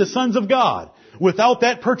can be the sons of God. Without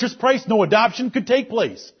that purchase price, no adoption could take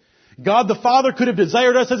place. God the Father could have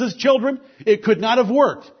desired us as His children. It could not have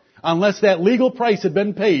worked unless that legal price had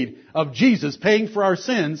been paid of Jesus paying for our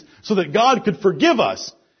sins so that God could forgive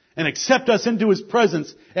us and accept us into His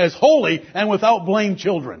presence as holy and without blame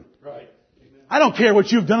children. Right. I don't care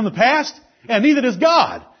what you've done in the past, and neither does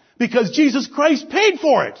God, because Jesus Christ paid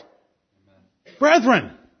for it. Amen.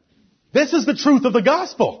 Brethren, this is the truth of the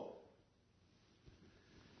gospel.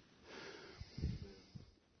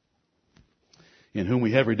 In whom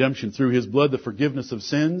we have redemption through His blood, the forgiveness of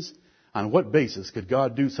sins. On what basis could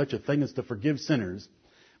God do such a thing as to forgive sinners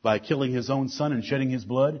by killing His own Son and shedding His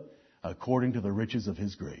blood? According to the riches of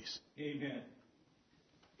His grace. Amen.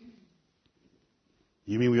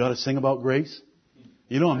 You mean we ought to sing about grace?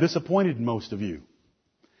 You know, I'm disappointed in most of you.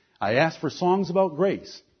 I asked for songs about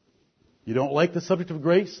grace. You don't like the subject of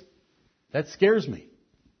grace? That scares me.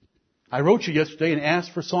 I wrote you yesterday and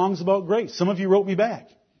asked for songs about grace. Some of you wrote me back.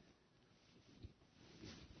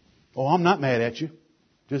 Oh, I'm not mad at you.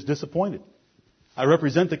 Just disappointed. I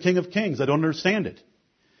represent the King of Kings. I don't understand it.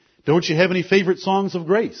 Don't you have any favorite songs of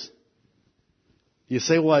grace? You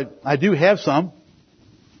say, well, I do have some.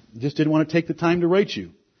 Just didn't want to take the time to write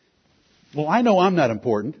you. Well, I know I'm not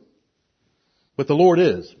important, but the Lord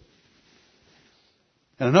is.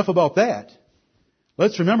 And enough about that.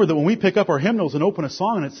 Let's remember that when we pick up our hymnals and open a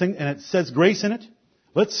song and it says grace in it,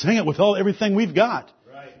 let's sing it with everything we've got.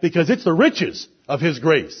 Right. Because it's the riches of His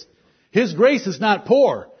grace. His grace is not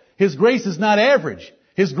poor. His grace is not average.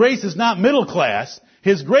 His grace is not middle class.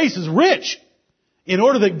 His grace is rich. In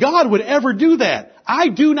order that God would ever do that. I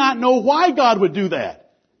do not know why God would do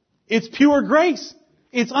that. It's pure grace.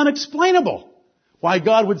 It's unexplainable why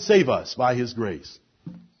God would save us by His grace.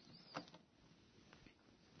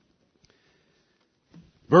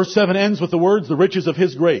 Verse 7 ends with the words, the riches of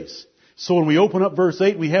His grace. So when we open up verse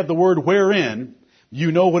 8, we have the word wherein.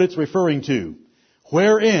 You know what it's referring to.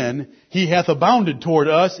 wherein he hath abounded toward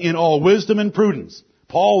us in all wisdom and prudence.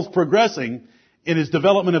 Paul's progressing in his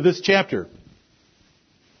development of this chapter.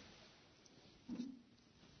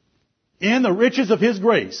 In the riches of his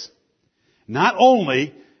grace, not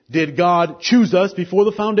only did God choose us before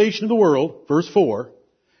the foundation of the world, verse 4,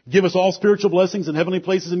 give us all spiritual blessings in heavenly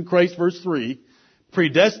places in Christ, verse 3,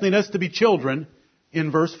 predestinate us to be children,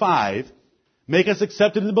 in verse 5, make us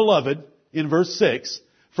accepted in the beloved, in verse 6,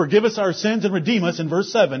 forgive us our sins and redeem us, in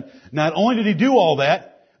verse 7. Not only did he do all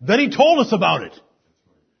that, then he told us about it.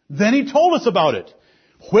 Then he told us about it.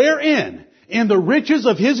 Wherein, in the riches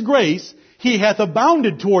of his grace, he hath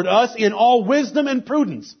abounded toward us in all wisdom and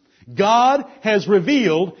prudence. God has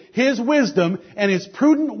revealed his wisdom and his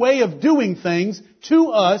prudent way of doing things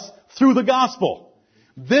to us through the gospel.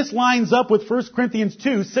 This lines up with 1 Corinthians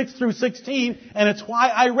 2, 6 through 16, and it's why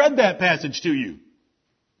I read that passage to you.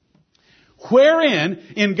 Wherein,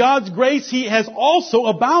 in God's grace, he has also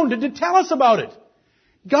abounded to tell us about it.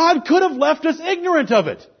 God could have left us ignorant of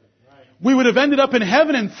it. We would have ended up in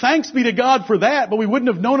heaven, and thanks be to God for that, but we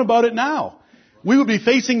wouldn't have known about it now. We would be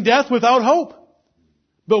facing death without hope.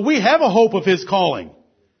 But we have a hope of his calling.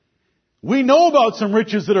 We know about some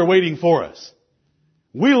riches that are waiting for us.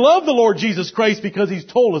 We love the Lord Jesus Christ because he's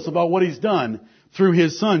told us about what he's done through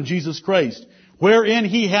his Son, Jesus Christ, wherein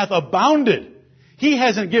he hath abounded. He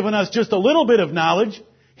hasn't given us just a little bit of knowledge.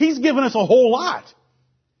 He's given us a whole lot.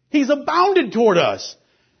 He's abounded toward us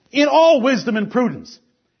in all wisdom and prudence.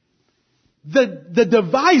 The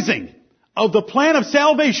devising of the plan of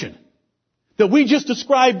salvation that we just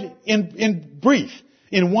described in brief,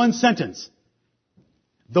 in one sentence.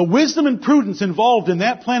 The wisdom and prudence involved in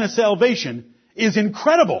that plan of salvation is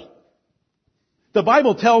incredible. The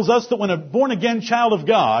Bible tells us that when a born-again child of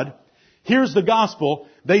God hears the gospel,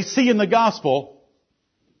 they see in the gospel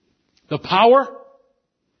the power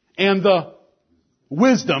and the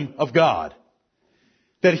wisdom of God.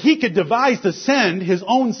 That he could devise to send his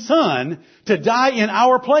own Son to die in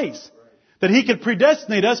our place. That he could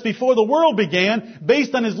predestinate us before the world began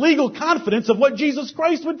based on his legal confidence of what Jesus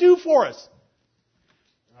Christ would do for us.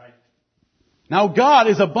 Right. Now God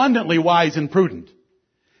is abundantly wise and prudent.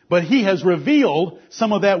 But he has revealed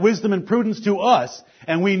some of that wisdom and prudence to us.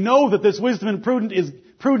 And we know that this wisdom and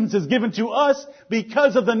prudence is given to us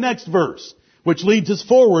because of the next verse, which leads us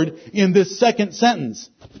forward in this second sentence.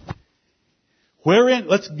 Wherein,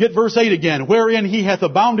 let's get verse 8 again. Wherein he hath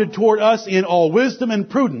abounded toward us in all wisdom and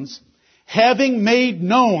prudence, having made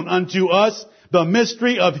known unto us the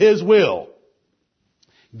mystery of his will.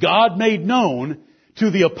 God made known to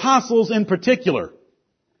the apostles in particular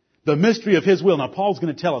the mystery of his will. Now Paul's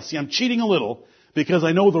going to tell us, see, I'm cheating a little because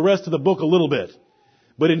I know the rest of the book a little bit.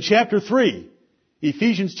 But in chapter 3,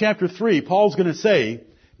 Ephesians chapter 3, Paul's going to say,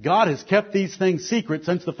 God has kept these things secret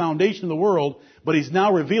since the foundation of the world, but he's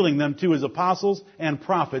now revealing them to his apostles and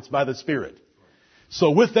prophets by the Spirit. So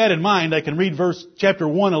with that in mind, I can read chapter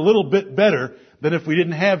 1 a little bit better than if we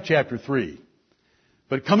didn't have chapter 3.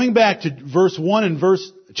 But coming back to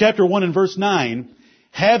chapter 1 and verse 9,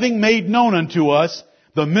 having made known unto us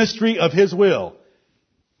the mystery of his will.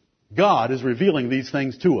 God is revealing these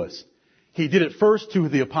things to us. He did it first to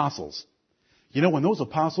the apostles. You know, when those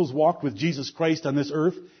apostles walked with Jesus Christ on this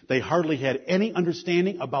earth, they hardly had any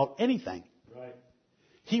understanding about anything. Right.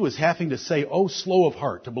 He was having to say, oh, slow of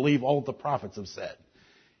heart to believe all that the prophets have said.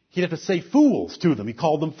 He'd have to say fools to them. He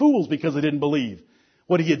called them fools because they didn't believe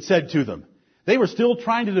what he had said to them. They were still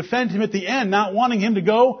trying to defend him at the end, not wanting him to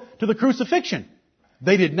go to the crucifixion.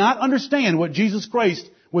 They did not understand what Jesus Christ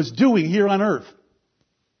was doing here on earth.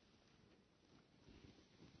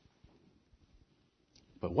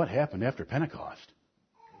 But what happened after Pentecost?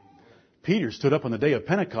 Peter stood up on the day of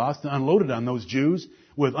Pentecost and unloaded on those Jews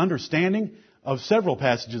with understanding of several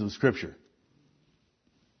passages of Scripture.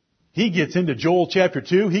 He gets into Joel chapter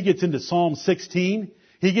 2. He gets into Psalm 16.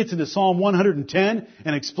 He gets into Psalm 110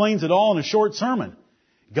 and explains it all in a short sermon.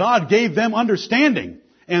 God gave them understanding,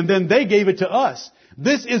 and then they gave it to us.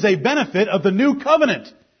 This is a benefit of the new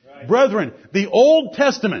covenant. Right. Brethren, the Old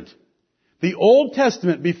Testament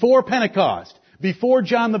before Pentecost, before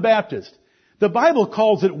John the Baptist, the Bible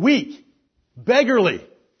calls it weak, beggarly,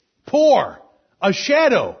 poor, a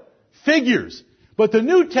shadow, figures. But the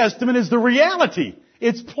New Testament is the reality.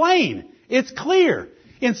 It's plain. It's clear.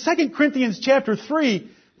 In 2 Corinthians chapter 3,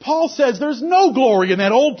 Paul says there's no glory in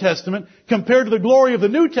that Old Testament compared to the glory of the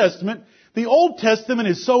New Testament. The Old Testament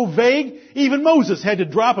is so vague, even Moses had to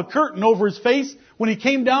drop a curtain over his face when he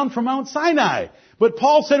came down from Mount Sinai. But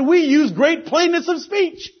Paul said we use great plainness of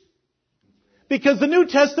speech because the New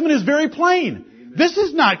Testament is very plain. This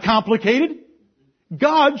is not complicated.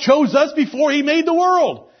 God chose us before he made the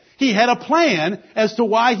world. He had a plan as to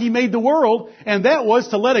why He made the world, and that was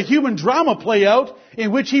to let a human drama play out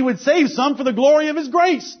in which He would save some for the glory of His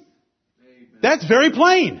grace. That's very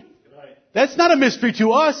plain. That's not a mystery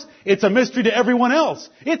to us. It's a mystery to everyone else.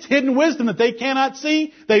 It's hidden wisdom that they cannot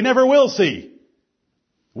see, they never will see.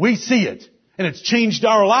 We see it. And it's changed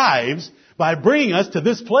our lives by bringing us to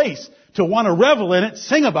this place to want to revel in it,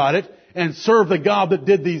 sing about it, and serve the God that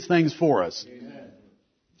did these things for us. Amen.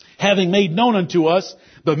 Having made known unto us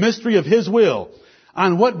the mystery of His will.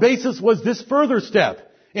 On what basis was this further step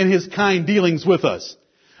in His kind dealings with us?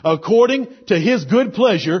 According to His good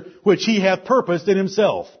pleasure, which He hath purposed in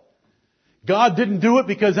Himself. God didn't do it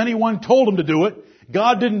because anyone told Him to do it.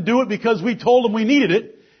 God didn't do it because we told Him we needed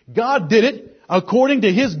it. God did it according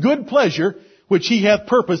to His good pleasure, which He hath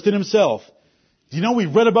purposed in Himself. Do you know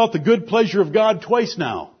we've read about the good pleasure of God twice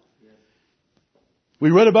now?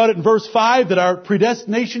 We read about it in verse 5 that our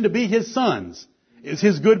predestination to be His sons is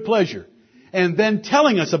His good pleasure. And then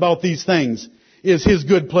telling us about these things is His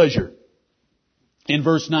good pleasure. In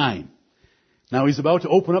verse 9. Now He's about to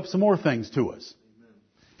open up some more things to us.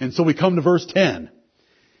 And so we come to verse 10.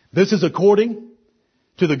 This is according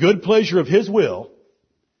to the good pleasure of His will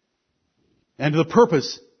and to the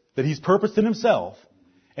purpose that He's purposed in Himself.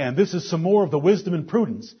 And this is some more of the wisdom and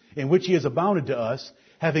prudence in which He has abounded to us,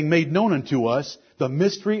 having made known unto us the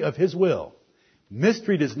mystery of His will.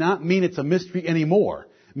 Mystery does not mean it's a mystery anymore.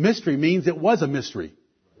 Mystery means it was a mystery.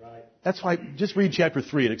 Right. That's why, just read chapter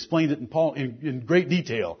 3. It explains it in great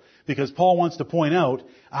detail. Because Paul wants to point out,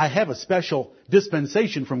 I have a special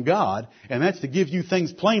dispensation from God, and that's to give you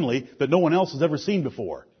things plainly that no one else has ever seen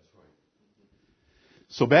before.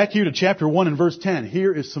 So back here to chapter 1 and verse 10.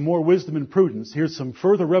 Here is some more wisdom and prudence. Here's some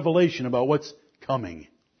further revelation about what's coming.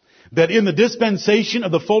 That in the dispensation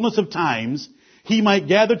of the fullness of times, He might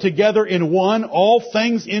gather together in one all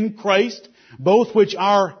things in Christ, both which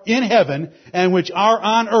are in heaven and which are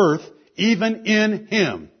on earth, even in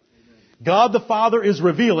Him. God the Father is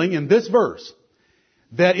revealing in this verse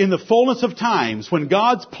that in the fullness of times, when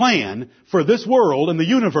God's plan for this world and the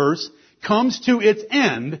universe comes to its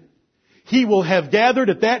end, He will have gathered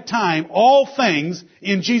at that time all things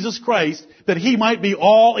in Jesus Christ, that He might be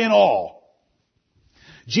all in all.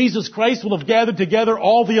 Jesus Christ will have gathered together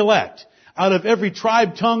all the elect out of every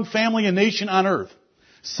tribe, tongue, family, and nation on earth.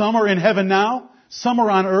 Some are in heaven now, some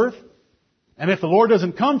are on earth, and if the Lord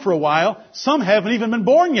doesn't come for a while, some haven't even been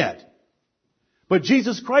born yet. But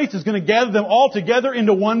Jesus Christ is going to gather them all together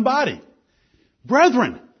into one body.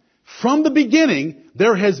 Brethren, from the beginning,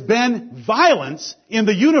 there has been violence in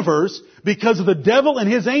the universe because of the devil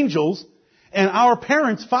and his angels and our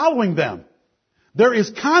parents following them. There is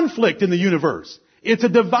conflict in the universe. It's a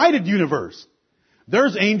divided universe.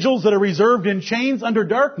 There's angels that are reserved in chains under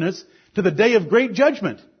darkness to the day of great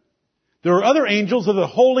judgment. There are other angels that are the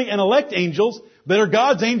holy and elect angels that are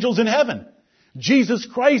God's angels in heaven. Jesus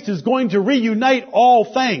Christ is going to reunite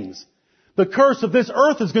all things. The curse of this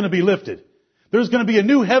earth is going to be lifted. There's going to be a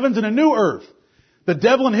new heavens and a new earth. The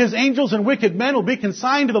devil and his angels and wicked men will be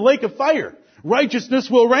consigned to the lake of fire. Righteousness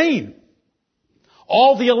will reign.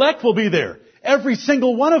 All the elect will be there. Every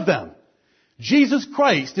single one of them. Jesus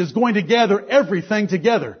Christ is going to gather everything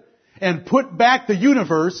together and put back the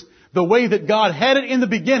universe the way that God had it in the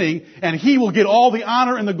beginning, and He will get all the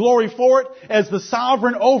honor and the glory for it as the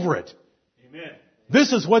sovereign over it. Amen.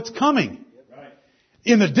 This is what's coming. Right.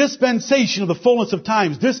 In the dispensation of the fullness of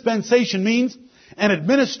times. Dispensation means an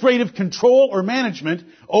administrative control or management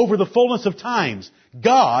over the fullness of times.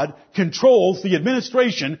 God controls the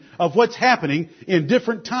administration of what's happening in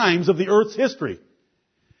different times of the earth's history.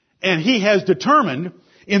 And He has determined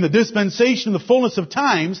in the dispensation of the fullness of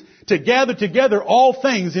times to gather together all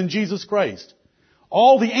things in Jesus Christ.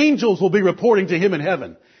 All the angels will be reporting to Him in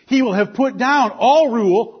heaven. He will have put down all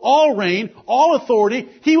rule, all reign, all authority.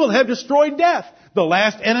 He will have destroyed death. The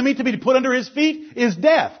last enemy to be put under His feet is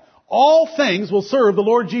death. All things will serve the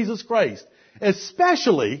Lord Jesus Christ.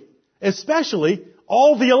 Especially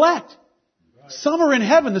all the elect. Some are in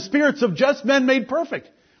heaven, the spirits of just men made perfect.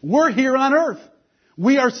 We're here on earth.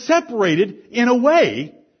 We are separated in a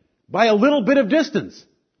way by a little bit of distance.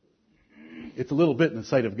 It's a little bit in the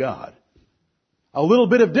sight of God. A little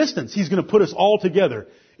bit of distance. He's going to put us all together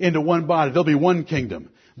into one body. There'll be one kingdom.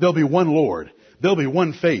 There'll be one Lord. There'll be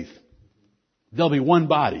one faith. There'll be one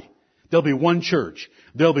body. There'll be one church.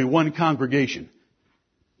 There'll be one congregation.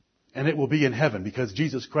 And it will be in heaven because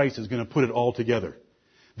Jesus Christ is going to put it all together.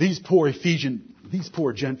 These poor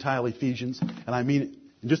Gentile Ephesians, and I mean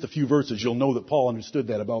in just a few verses you'll know that Paul understood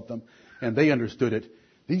that about them, and they understood it.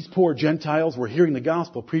 These poor Gentiles were hearing the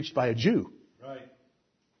gospel preached by a Jew. Right.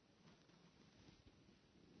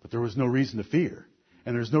 But there was no reason to fear.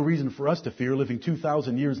 And there's no reason for us to fear living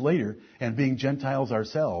 2,000 years later and being Gentiles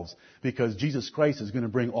ourselves, because Jesus Christ is going to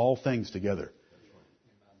bring all things together.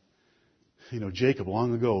 You know, Jacob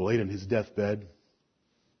long ago laid on his deathbed,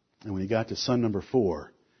 and when he got to son number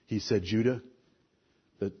 4, he said, Judah,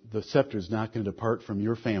 the scepter is not going to depart from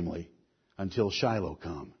your family until Shiloh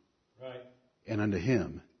come. Right. And unto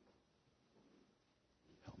him,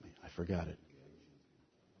 help me, I forgot it,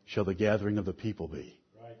 shall the gathering of the people be.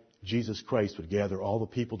 Right. Jesus Christ would gather all the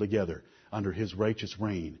people together under his righteous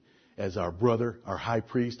reign as our brother, our high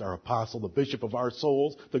priest, our apostle, the bishop of our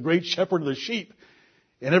souls, the great shepherd of the sheep,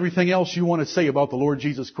 and everything else you want to say about the Lord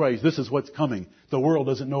Jesus Christ. This is what's coming. The world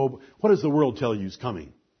doesn't know. What does the world tell you is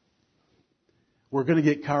coming? We're going to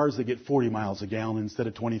get cars that get 40 miles a gallon instead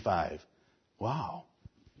of 25. Wow.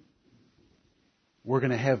 We're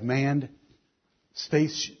going to have manned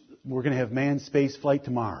space flight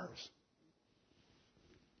to Mars.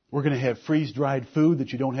 We're going to have freeze-dried food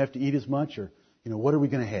that you don't have to eat as much, or, what are we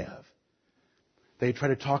going to have? They try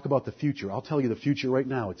to talk about the future. I'll tell you the future right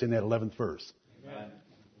now. It's in that 11th verse. Amen.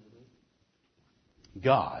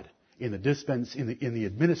 God, in the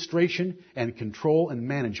administration and control and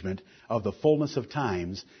management of the fullness of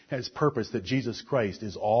times, has purposed that Jesus Christ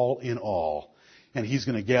is all in all. And He's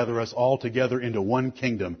going to gather us all together into one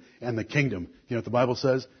kingdom. And the kingdom, you know what the Bible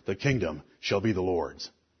says? The kingdom shall be the Lord's.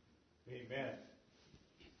 Amen.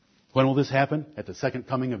 When will this happen? At the second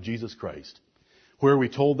coming of Jesus Christ. Where are we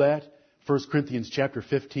told that? 1 Corinthians chapter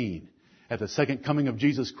 15. At the second coming of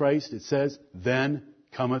Jesus Christ, it says, then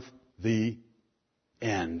cometh the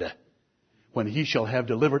end, when He shall have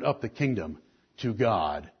delivered up the kingdom to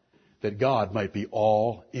God, that God might be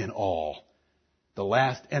all in all. The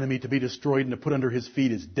last enemy to be destroyed and to put under His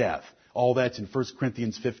feet is death. All that's in 1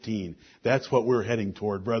 Corinthians 15. That's what we're heading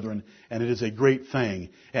toward, brethren. And it is a great thing.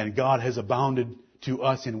 And God has abounded to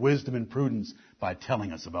us in wisdom and prudence by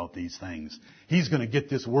telling us about these things. He's going to get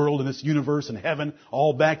this world and this universe and heaven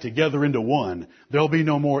all back together into one. There'll be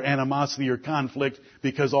no more animosity or conflict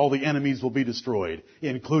because all the enemies will be destroyed,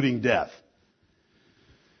 including death.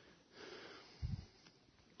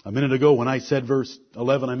 A minute ago when I said verse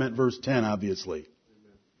 11, I meant verse 10, obviously.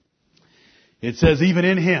 It says, even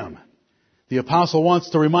in Him. The apostle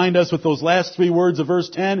wants to remind us with those last 3 words of verse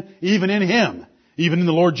 10, even in Him, even in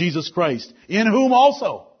the Lord Jesus Christ, in whom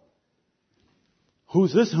also.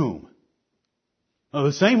 Who's this whom? Oh,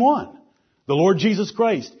 the same one. The Lord Jesus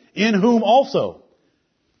Christ, in whom also.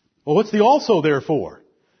 Well, what's the also there for?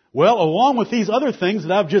 Well, along with these other things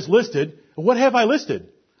that I've just listed, what have I listed?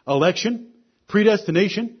 Election,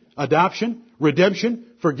 predestination, adoption, redemption,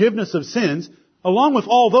 forgiveness of sins. Along with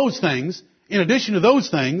all those things, in addition to those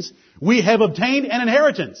things, we have obtained an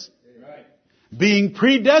inheritance. Right. Being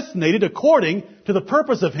predestinated according to the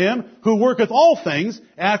purpose of Him who worketh all things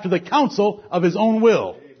after the counsel of His own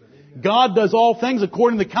will. God does all things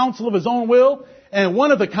according to the counsel of His own will, and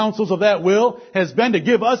one of the counsels of that will has been to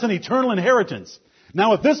give us an eternal inheritance.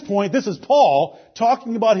 Now at this point, this is Paul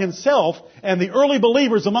talking about himself and the early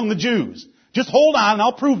believers among the Jews. Just hold on and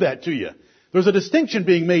I'll prove that to you. There's a distinction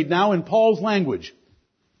being made now in Paul's language.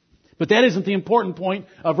 But that isn't the important point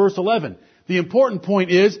of verse 11. The important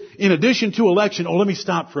point is, in addition to election, let me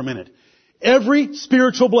stop for a minute. Every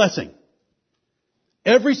spiritual blessing,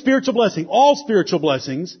 all spiritual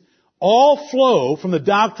blessings, all flow from the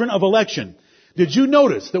doctrine of election. Did you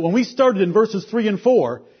notice that when we started in verses 3 and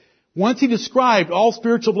 4, once he described all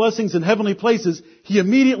spiritual blessings in heavenly places, he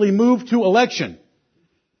immediately moved to election.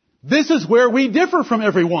 This is where we differ from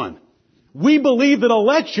everyone. We believe that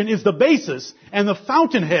election is the basis and the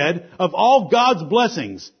fountainhead of all God's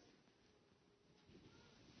blessings.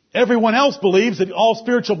 Everyone else believes that all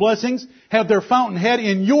spiritual blessings have their fountainhead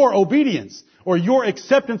in your obedience or your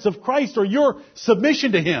acceptance of Christ or your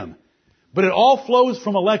submission to Him. But it all flows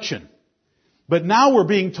from election. But now we're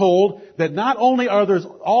being told that not only are there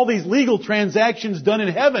all these legal transactions done in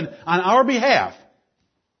heaven on our behalf,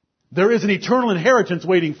 there is an eternal inheritance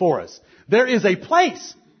waiting for us. There is a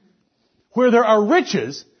place where there are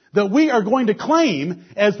riches that we are going to claim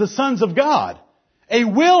as the sons of God. A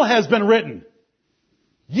will has been written.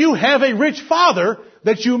 You have a rich Father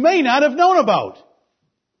that you may not have known about.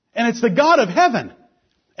 And it's the God of heaven.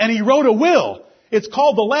 And He wrote a will. It's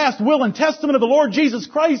called the last will and testament of the Lord Jesus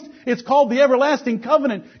Christ. It's called the everlasting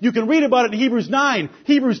covenant. You can read about it in Hebrews 9,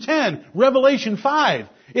 Hebrews 10, Revelation 5.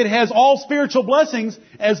 It has all spiritual blessings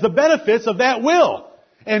as the benefits of that will.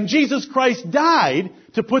 And Jesus Christ died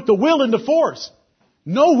to put the will into force.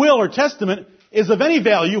 No will or testament is of any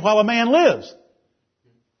value while a man lives.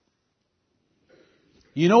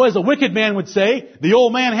 You know, as a wicked man would say, the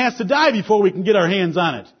old man has to die before we can get our hands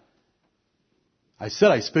on it. I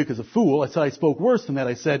said I speak as a fool. I said I spoke worse than that.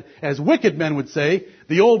 I said, as wicked men would say,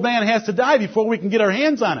 the old man has to die before we can get our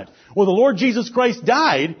hands on it. Well, the Lord Jesus Christ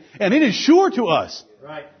died, and it is sure to us.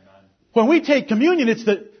 Right. When we take communion,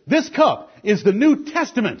 this cup is the New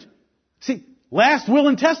Testament. See, last will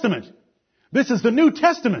and testament. This is the New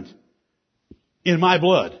Testament in my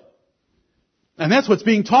blood. And that's what's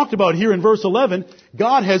being talked about here in verse 11.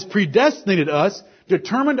 God has predestinated us,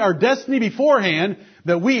 determined our destiny beforehand,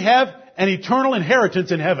 that we have an eternal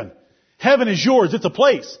inheritance in heaven. Heaven is yours. It's a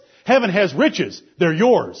place. Heaven has riches. They're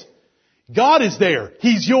yours. God is there.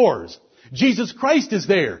 He's yours. Jesus Christ is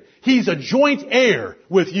there. He's a joint heir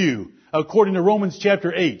with you, according to Romans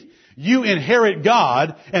chapter 8. You inherit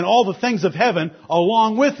God and all the things of heaven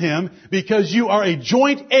along with Him because you are a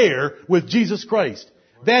joint heir with Jesus Christ.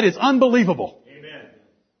 That is unbelievable. Amen.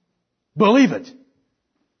 Believe it.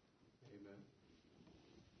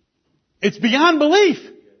 It's beyond belief.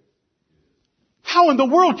 How in the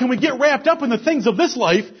world can we get wrapped up in the things of this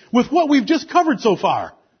life with what we've just covered so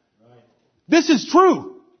far? This is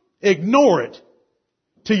true. Ignore it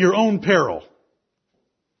to your own peril.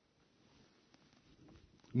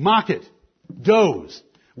 Mock it. Doze.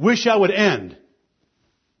 Wish I would end.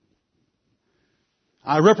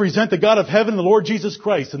 I represent the God of heaven, the Lord Jesus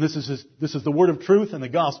Christ, and this is the word of truth and the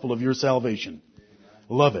gospel of your salvation.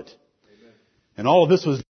 Love it. And all of this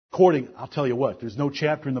was according, I'll tell you what, there's no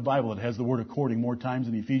chapter in the Bible that has the word according more times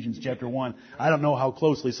than Ephesians chapter 1. I don't know how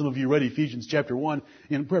closely some of you read Ephesians chapter 1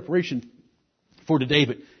 in preparation for today,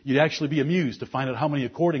 but you'd actually be amused to find out how many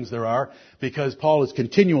accordings there are, because Paul is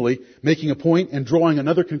continually making a point and drawing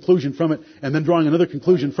another conclusion from it, and then drawing another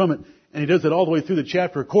conclusion from it, and he does that all the way through the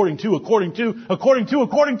chapter, according to.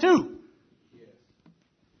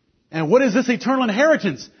 And what is this eternal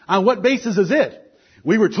inheritance? On what basis is it?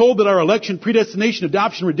 We were told that our election, predestination,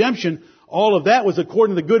 adoption, redemption, all of that was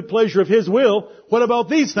according to the good pleasure of His will. What about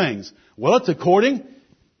these things? Well, it's according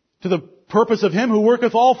to the purpose of Him who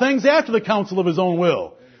worketh all things after the counsel of His own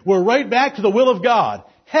will. We're right back to the will of God.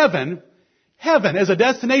 Heaven as a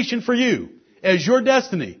destination for you, as your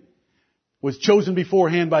destiny, was chosen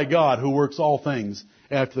beforehand by God who works all things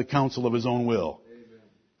after the counsel of His own will. Amen.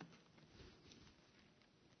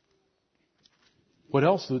 What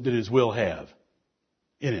else did His will have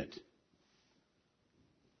in it?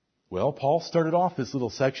 Well, Paul started off this little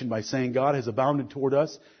section by saying God has abounded toward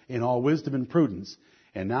us in all wisdom and prudence.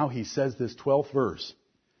 And now he says this 12th verse,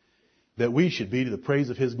 that we should be to the praise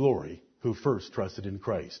of His glory who first trusted in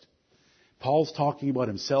Christ. Paul's talking about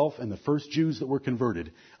himself and the first Jews that were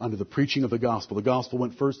converted under the preaching of the gospel. The gospel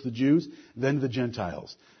went first to the Jews, then to the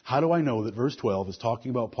Gentiles. How do I know that verse 12 is talking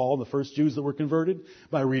about Paul and the first Jews that were converted?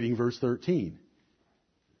 By reading verse 13.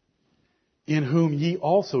 In whom ye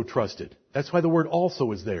also trusted. That's why the word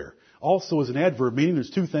also is there. Also is an adverb, meaning there's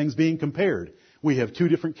two things being compared. We have two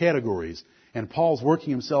different categories. And Paul's working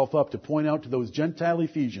himself up to point out to those Gentile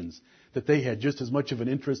Ephesians that they had just as much of an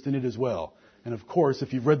interest in it as well. And of course,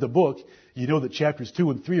 if you've read the book, you know that chapters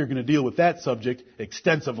 2 and 3 are going to deal with that subject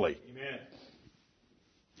extensively. Amen.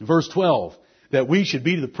 Verse 12, that we should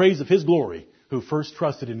be to the praise of His glory who first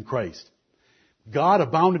trusted in Christ. God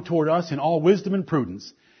abounded toward us in all wisdom and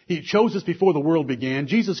prudence. He chose us before the world began.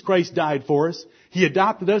 Jesus Christ died for us. He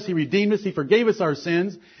adopted us. He redeemed us. He forgave us our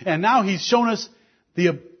sins. And now He's shown us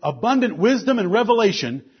the abundant wisdom and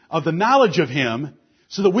revelation of the knowledge of Him,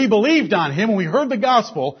 so that we believed on Him when we heard the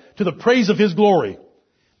gospel to the praise of His glory,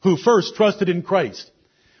 who first trusted in Christ.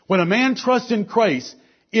 When a man trusts in Christ,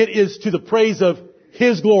 it is to the praise of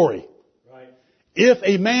His glory. Right. If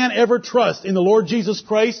a man ever trusts in the Lord Jesus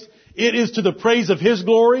Christ, it is to the praise of His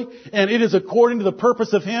glory, and it is according to the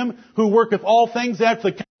purpose of Him who worketh all things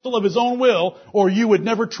after the counsel of His own will, or you would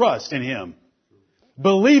never trust in Him.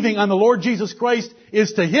 Believing on the Lord Jesus Christ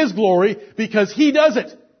is to His glory because He does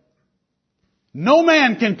it. No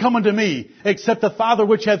man can come unto me except the Father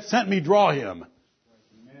which hath sent me draw him.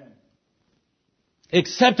 Amen.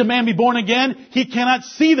 Except a man be born again, he cannot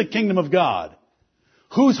see the kingdom of God.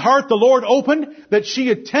 Whose heart the Lord opened, that she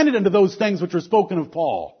attended unto those things which were spoken of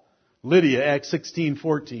Paul. Lydia, Acts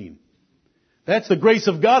 16:14. That's the grace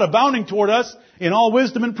of God abounding toward us in all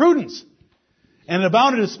wisdom and prudence. And it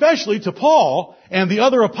abounded especially to Paul and the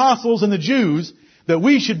other apostles and the Jews, that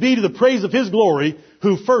we should be to the praise of His glory,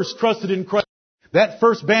 who first trusted in Christ. That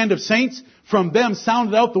first band of saints, from them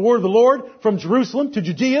sounded out the word of the Lord, from Jerusalem to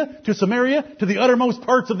Judea to Samaria to the uttermost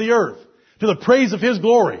parts of the earth, to the praise of His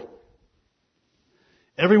glory.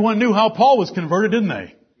 Everyone knew how Paul was converted, didn't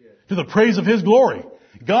they? To the praise of His glory.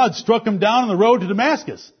 God struck him down on the road to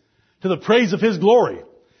Damascus, to the praise of His glory.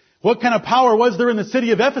 What kind of power was there in the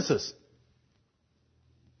city of Ephesus?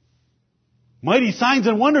 Mighty signs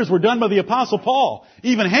and wonders were done by the Apostle Paul.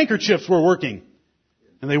 Even handkerchiefs were working.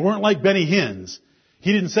 And they weren't like Benny Hinn's.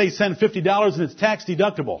 He didn't say send $50 and it's tax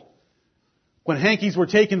deductible. When hankies were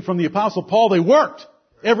taken from the Apostle Paul, they worked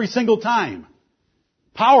every single time.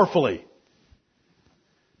 Powerfully.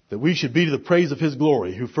 That we should be to the praise of His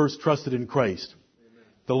glory who first trusted in Christ.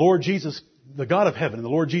 The Lord Jesus, the God of heaven, and the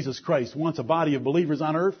Lord Jesus Christ wants a body of believers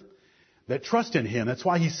on earth that trust in Him. That's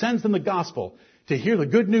why He sends them the gospel to hear the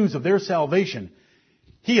good news of their salvation.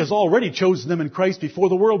 He has already chosen them in Christ before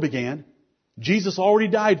the world began. Jesus already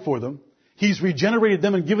died for them. He's regenerated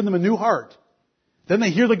them and given them a new heart. Then they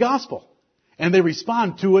hear the gospel and they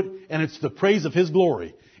respond to it, and it's the praise of His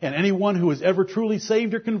glory. And anyone who is ever truly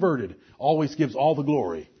saved or converted always gives all the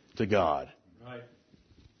glory to God. Right.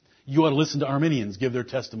 You ought to listen to Arminians give their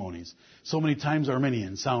testimonies. So many times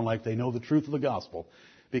Arminians sound like they know the truth of the gospel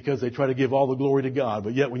because they try to give all the glory to God.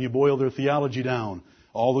 But yet when you boil their theology down,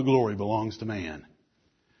 all the glory belongs to man.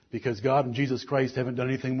 Because God and Jesus Christ haven't done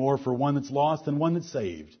anything more for one that's lost than one that's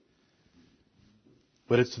saved.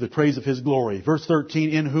 But it's to the praise of His glory. Verse 13,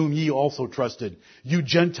 in whom ye also trusted. You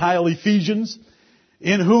Gentile Ephesians,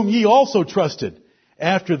 in whom ye also trusted.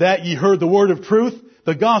 After that ye heard the word of truth,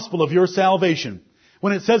 the gospel of your salvation.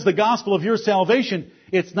 When it says the gospel of your salvation,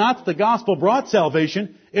 it's not that the gospel brought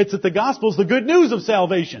salvation, it's that the gospel is the good news of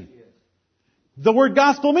salvation. The word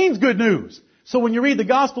gospel means good news. So when you read the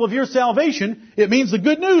gospel of your salvation, it means the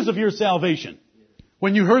good news of your salvation.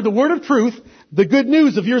 When you heard the word of truth, the good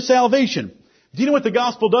news of your salvation. Do you know what the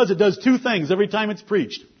gospel does? It does two things every time it's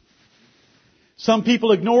preached. Some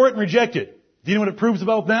people ignore it and reject it. Do you know what it proves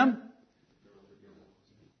about them?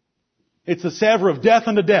 It's the savor of death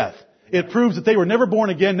unto death. It proves that they were never born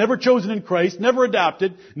again, never chosen in Christ, never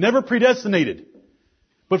adopted, never predestinated.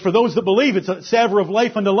 But for those that believe, it's a savor of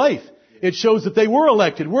life unto life. It shows that they were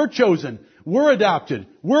elected, were chosen, were adopted,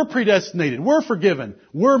 were predestinated, were forgiven,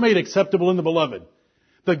 were made acceptable in the beloved.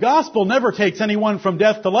 The gospel never takes anyone from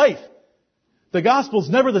death to life. The gospel's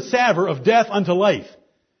never the savor of death unto life.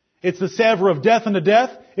 It's the savor of death unto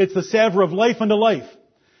death. It's the savor of life unto life.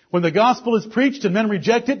 When the gospel is preached and men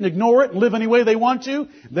reject it and ignore it and live any way they want to,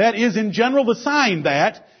 that is in general the sign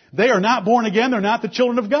that they are not born again, they're not the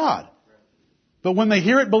children of God. But when they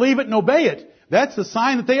hear it, believe it, and obey it, that's the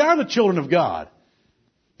sign that they are the children of God.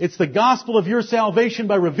 It's the gospel of your salvation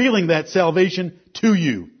by revealing that salvation to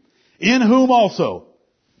you. In whom also.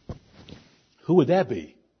 Who would that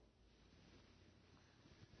be?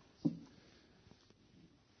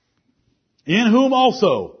 In whom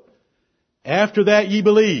also, after that ye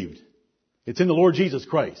believed. It's in the Lord Jesus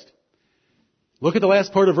Christ. Look at the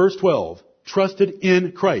last part of verse 12. Trusted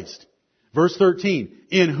in Christ. Verse 13.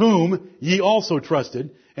 In whom ye also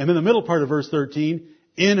trusted. And then the middle part of verse 13.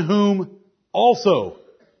 In whom also.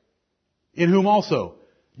 In whom also.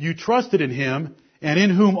 You trusted in Him, and in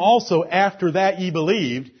whom also after that ye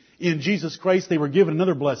believed. In Jesus Christ they were given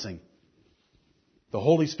another blessing. The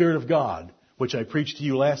Holy Spirit of God, which I preached to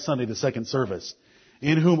you last Sunday, the second service.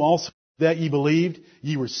 In whom also that ye believed,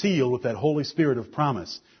 ye were sealed with that Holy Spirit of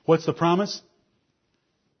promise. What's the promise?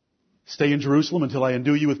 Stay in Jerusalem until I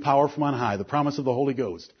endue you with power from on high. The promise of the Holy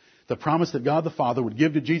Ghost. The promise that God the Father would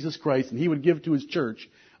give to Jesus Christ and He would give to His church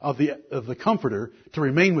of the Comforter to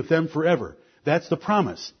remain with them forever. That's the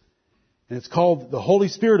promise. And it's called the Holy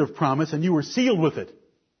Spirit of promise, and you were sealed with it.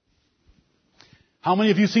 How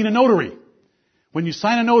many of you seen a notary? When you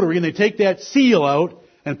sign a notary and they take that seal out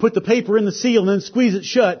and put the paper in the seal and then squeeze it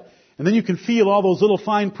shut, and then you can feel all those little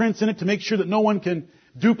fine prints in it to make sure that no one can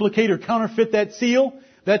duplicate or counterfeit that seal.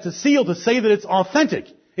 That's a seal to say that it's authentic.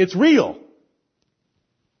 It's real.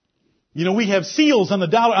 You know, we have seals on the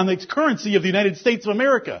dollar, on the currency of the United States of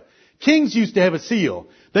America. Kings used to have a seal.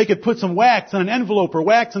 They could put some wax on an envelope or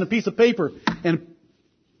wax on a piece of paper and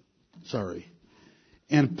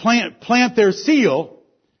plant their seal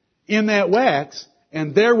in that wax,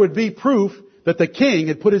 and there would be proof that the king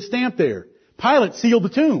had put his stamp there. Pilate sealed the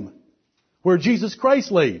tomb where Jesus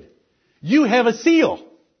Christ laid. You have a seal.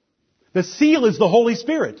 The seal is the Holy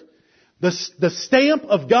Spirit. The stamp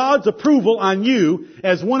of God's approval on you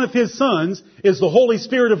as one of His sons is the Holy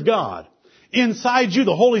Spirit of God. Inside you,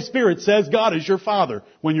 the Holy Spirit says God is your Father.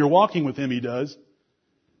 When you're walking with Him, He does.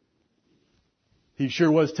 He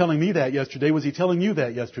sure was telling me that yesterday. Was He telling you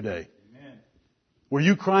that yesterday? Amen. Were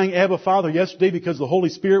you crying, Abba, Father, yesterday because the Holy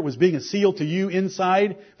Spirit was being a seal to you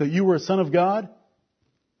inside that you were a son of God?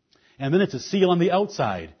 And then it's a seal on the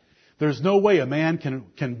outside. There's no way a man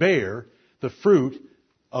can bear the fruit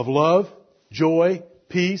of love, joy,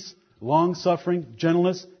 peace, long-suffering,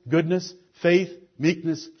 gentleness, goodness, faith,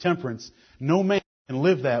 meekness, temperance. No man can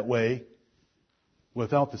live that way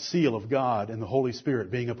without the seal of God and the Holy Spirit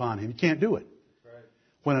being upon him. You can't do it.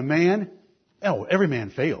 When a man, every man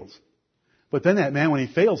fails. But then that man, when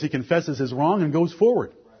he fails, he confesses his wrong and goes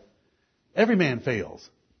forward. Every man fails.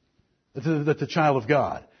 That's the child of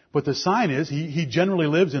God. But the sign is he generally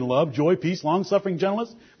lives in love, joy, peace, long-suffering,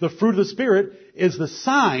 gentleness. The fruit of the Spirit is the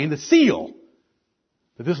sign, the seal,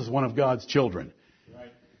 that this is one of God's children.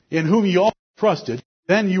 Right. In whom ye all trusted,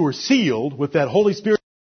 then you were sealed with that Holy Spirit,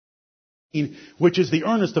 which is the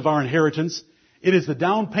earnest of our inheritance. It is the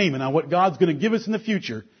down payment on what God's going to give us in the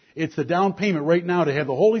future. It's the down payment right now to have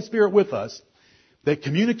the Holy Spirit with us that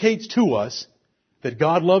communicates to us that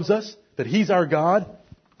God loves us, that He's our God,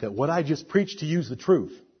 that what I just preached to you is the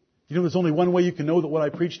truth. You know, there's only one way you can know that what I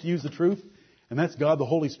preached to you is the truth, and that's God the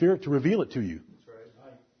Holy Spirit to reveal it to you.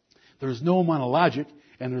 There's no amount of logic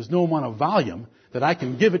and there's no amount of volume that I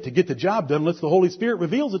can give it to get the job done unless the Holy Spirit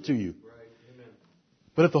reveals it to you.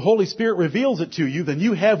 But if the Holy Spirit reveals it to you, then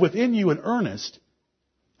you have within you an earnest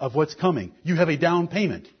of what's coming. You have a down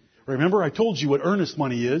payment. Remember, I told you what earnest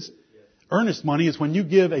money is. Earnest money is when you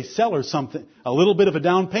give a seller something, a little bit of a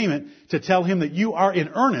down payment to tell him that you are in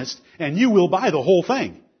earnest and you will buy the whole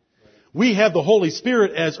thing. We have the Holy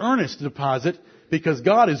Spirit as earnest deposit because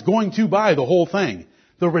God is going to buy the whole thing.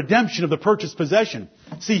 The redemption of the purchased possession.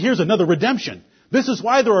 See, here's another redemption. This is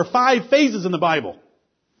why there are 5 phases in the Bible.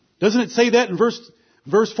 Doesn't it say that in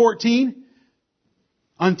verse 14?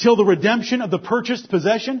 Until the redemption of the purchased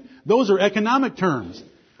possession? Those are economic terms.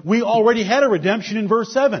 We already had a redemption in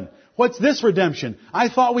verse 7. What's this redemption? I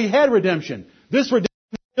thought we had redemption. This redemption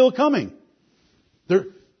is still coming.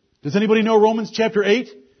 Does anybody know Romans chapter 8?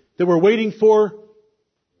 That we're waiting for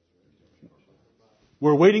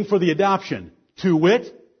the adoption. To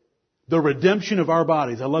wit, the redemption of our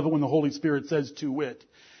bodies. I love it when the Holy Spirit says to wit.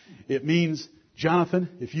 It means, Jonathan,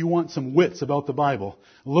 if you want some wits about the Bible,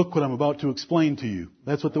 look what I'm about to explain to you.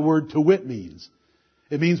 That's what the word to wit means.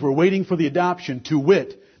 It means we're waiting for the adoption, to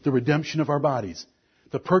wit, the redemption of our bodies.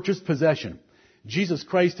 The purchased possession. Jesus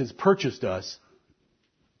Christ has purchased us.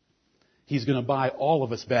 He's going to buy all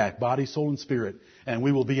of us back, body, soul, and spirit, and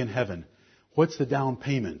we will be in heaven. What's the down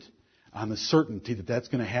payment on the certainty that that's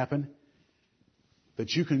going to happen?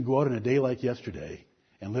 That you can go out in a day like yesterday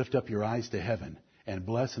and lift up your eyes to heaven and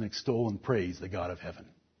bless and extol and praise the God of heaven.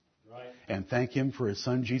 Right. And thank Him for His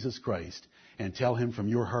Son, Jesus Christ, and tell Him from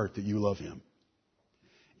your heart that you love Him.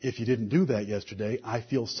 If you didn't do that yesterday, I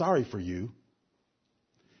feel sorry for you.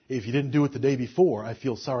 If you didn't do it the day before, I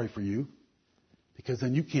feel sorry for you. Because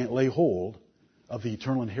then you can't lay hold of the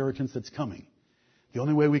eternal inheritance that's coming. The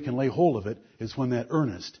only way we can lay hold of it is when that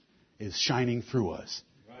earnest is shining through us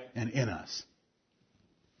and in us.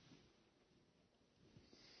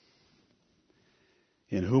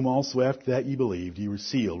 In whom also after that ye believed, ye were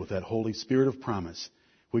sealed with that Holy Spirit of promise,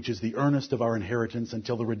 which is the earnest of our inheritance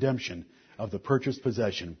until the redemption of the purchased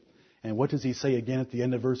possession. And what does he say again at the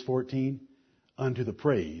end of verse 14? Unto the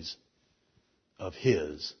praise of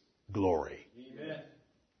His glory. Amen.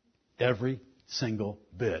 Every single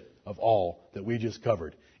bit of all that we just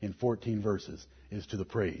covered in 14 verses is to the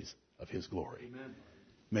praise of His glory. Amen.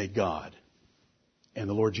 May God and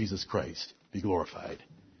the Lord Jesus Christ be glorified.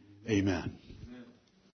 Amen.